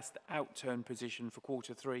forecast outturn position for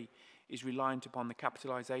Q3 is reliant upon the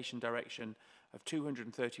capitalisation direction of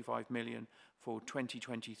 235 million for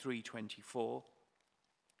 2023-24.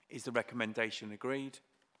 Is the recommendation agreed?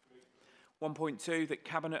 1.2, that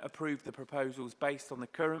Cabinet approve the proposals based on the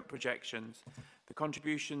current projections, the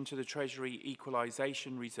contribution to the Treasury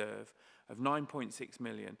Equalisation Reserve of 9.6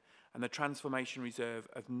 million and the Transformation Reserve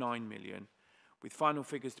of 9 million, with final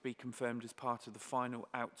figures to be confirmed as part of the final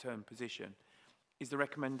outturn position. Is the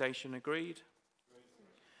recommendation agreed?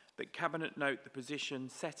 That Cabinet note the position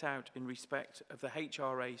set out in respect of the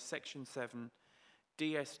HRA Section 7,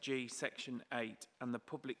 DSG Section 8 and the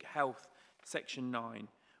Public Health Section 9,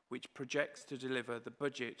 which projects to deliver the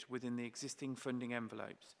budget within the existing funding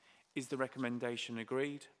envelopes. Is the recommendation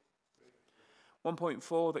agreed?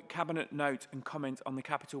 1.4, that Cabinet note and comment on the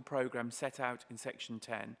capital programme set out in Section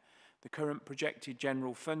 10, the current projected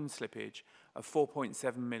general fund slippage of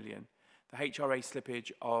 4.7 million, the HRA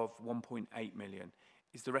slippage of 1.8 million.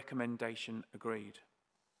 Is the recommendation agreed?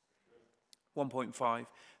 1.5,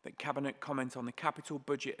 that Cabinet comment on the capital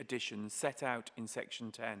budget additions set out in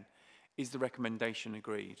Section 10. Is the recommendation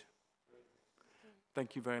agreed?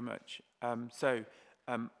 Thank you very much.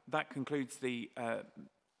 That concludes the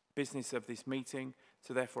business of this meeting.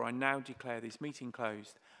 So therefore, I now declare this meeting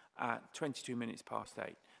closed at 22 minutes past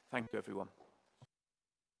 8. Thank you, everyone.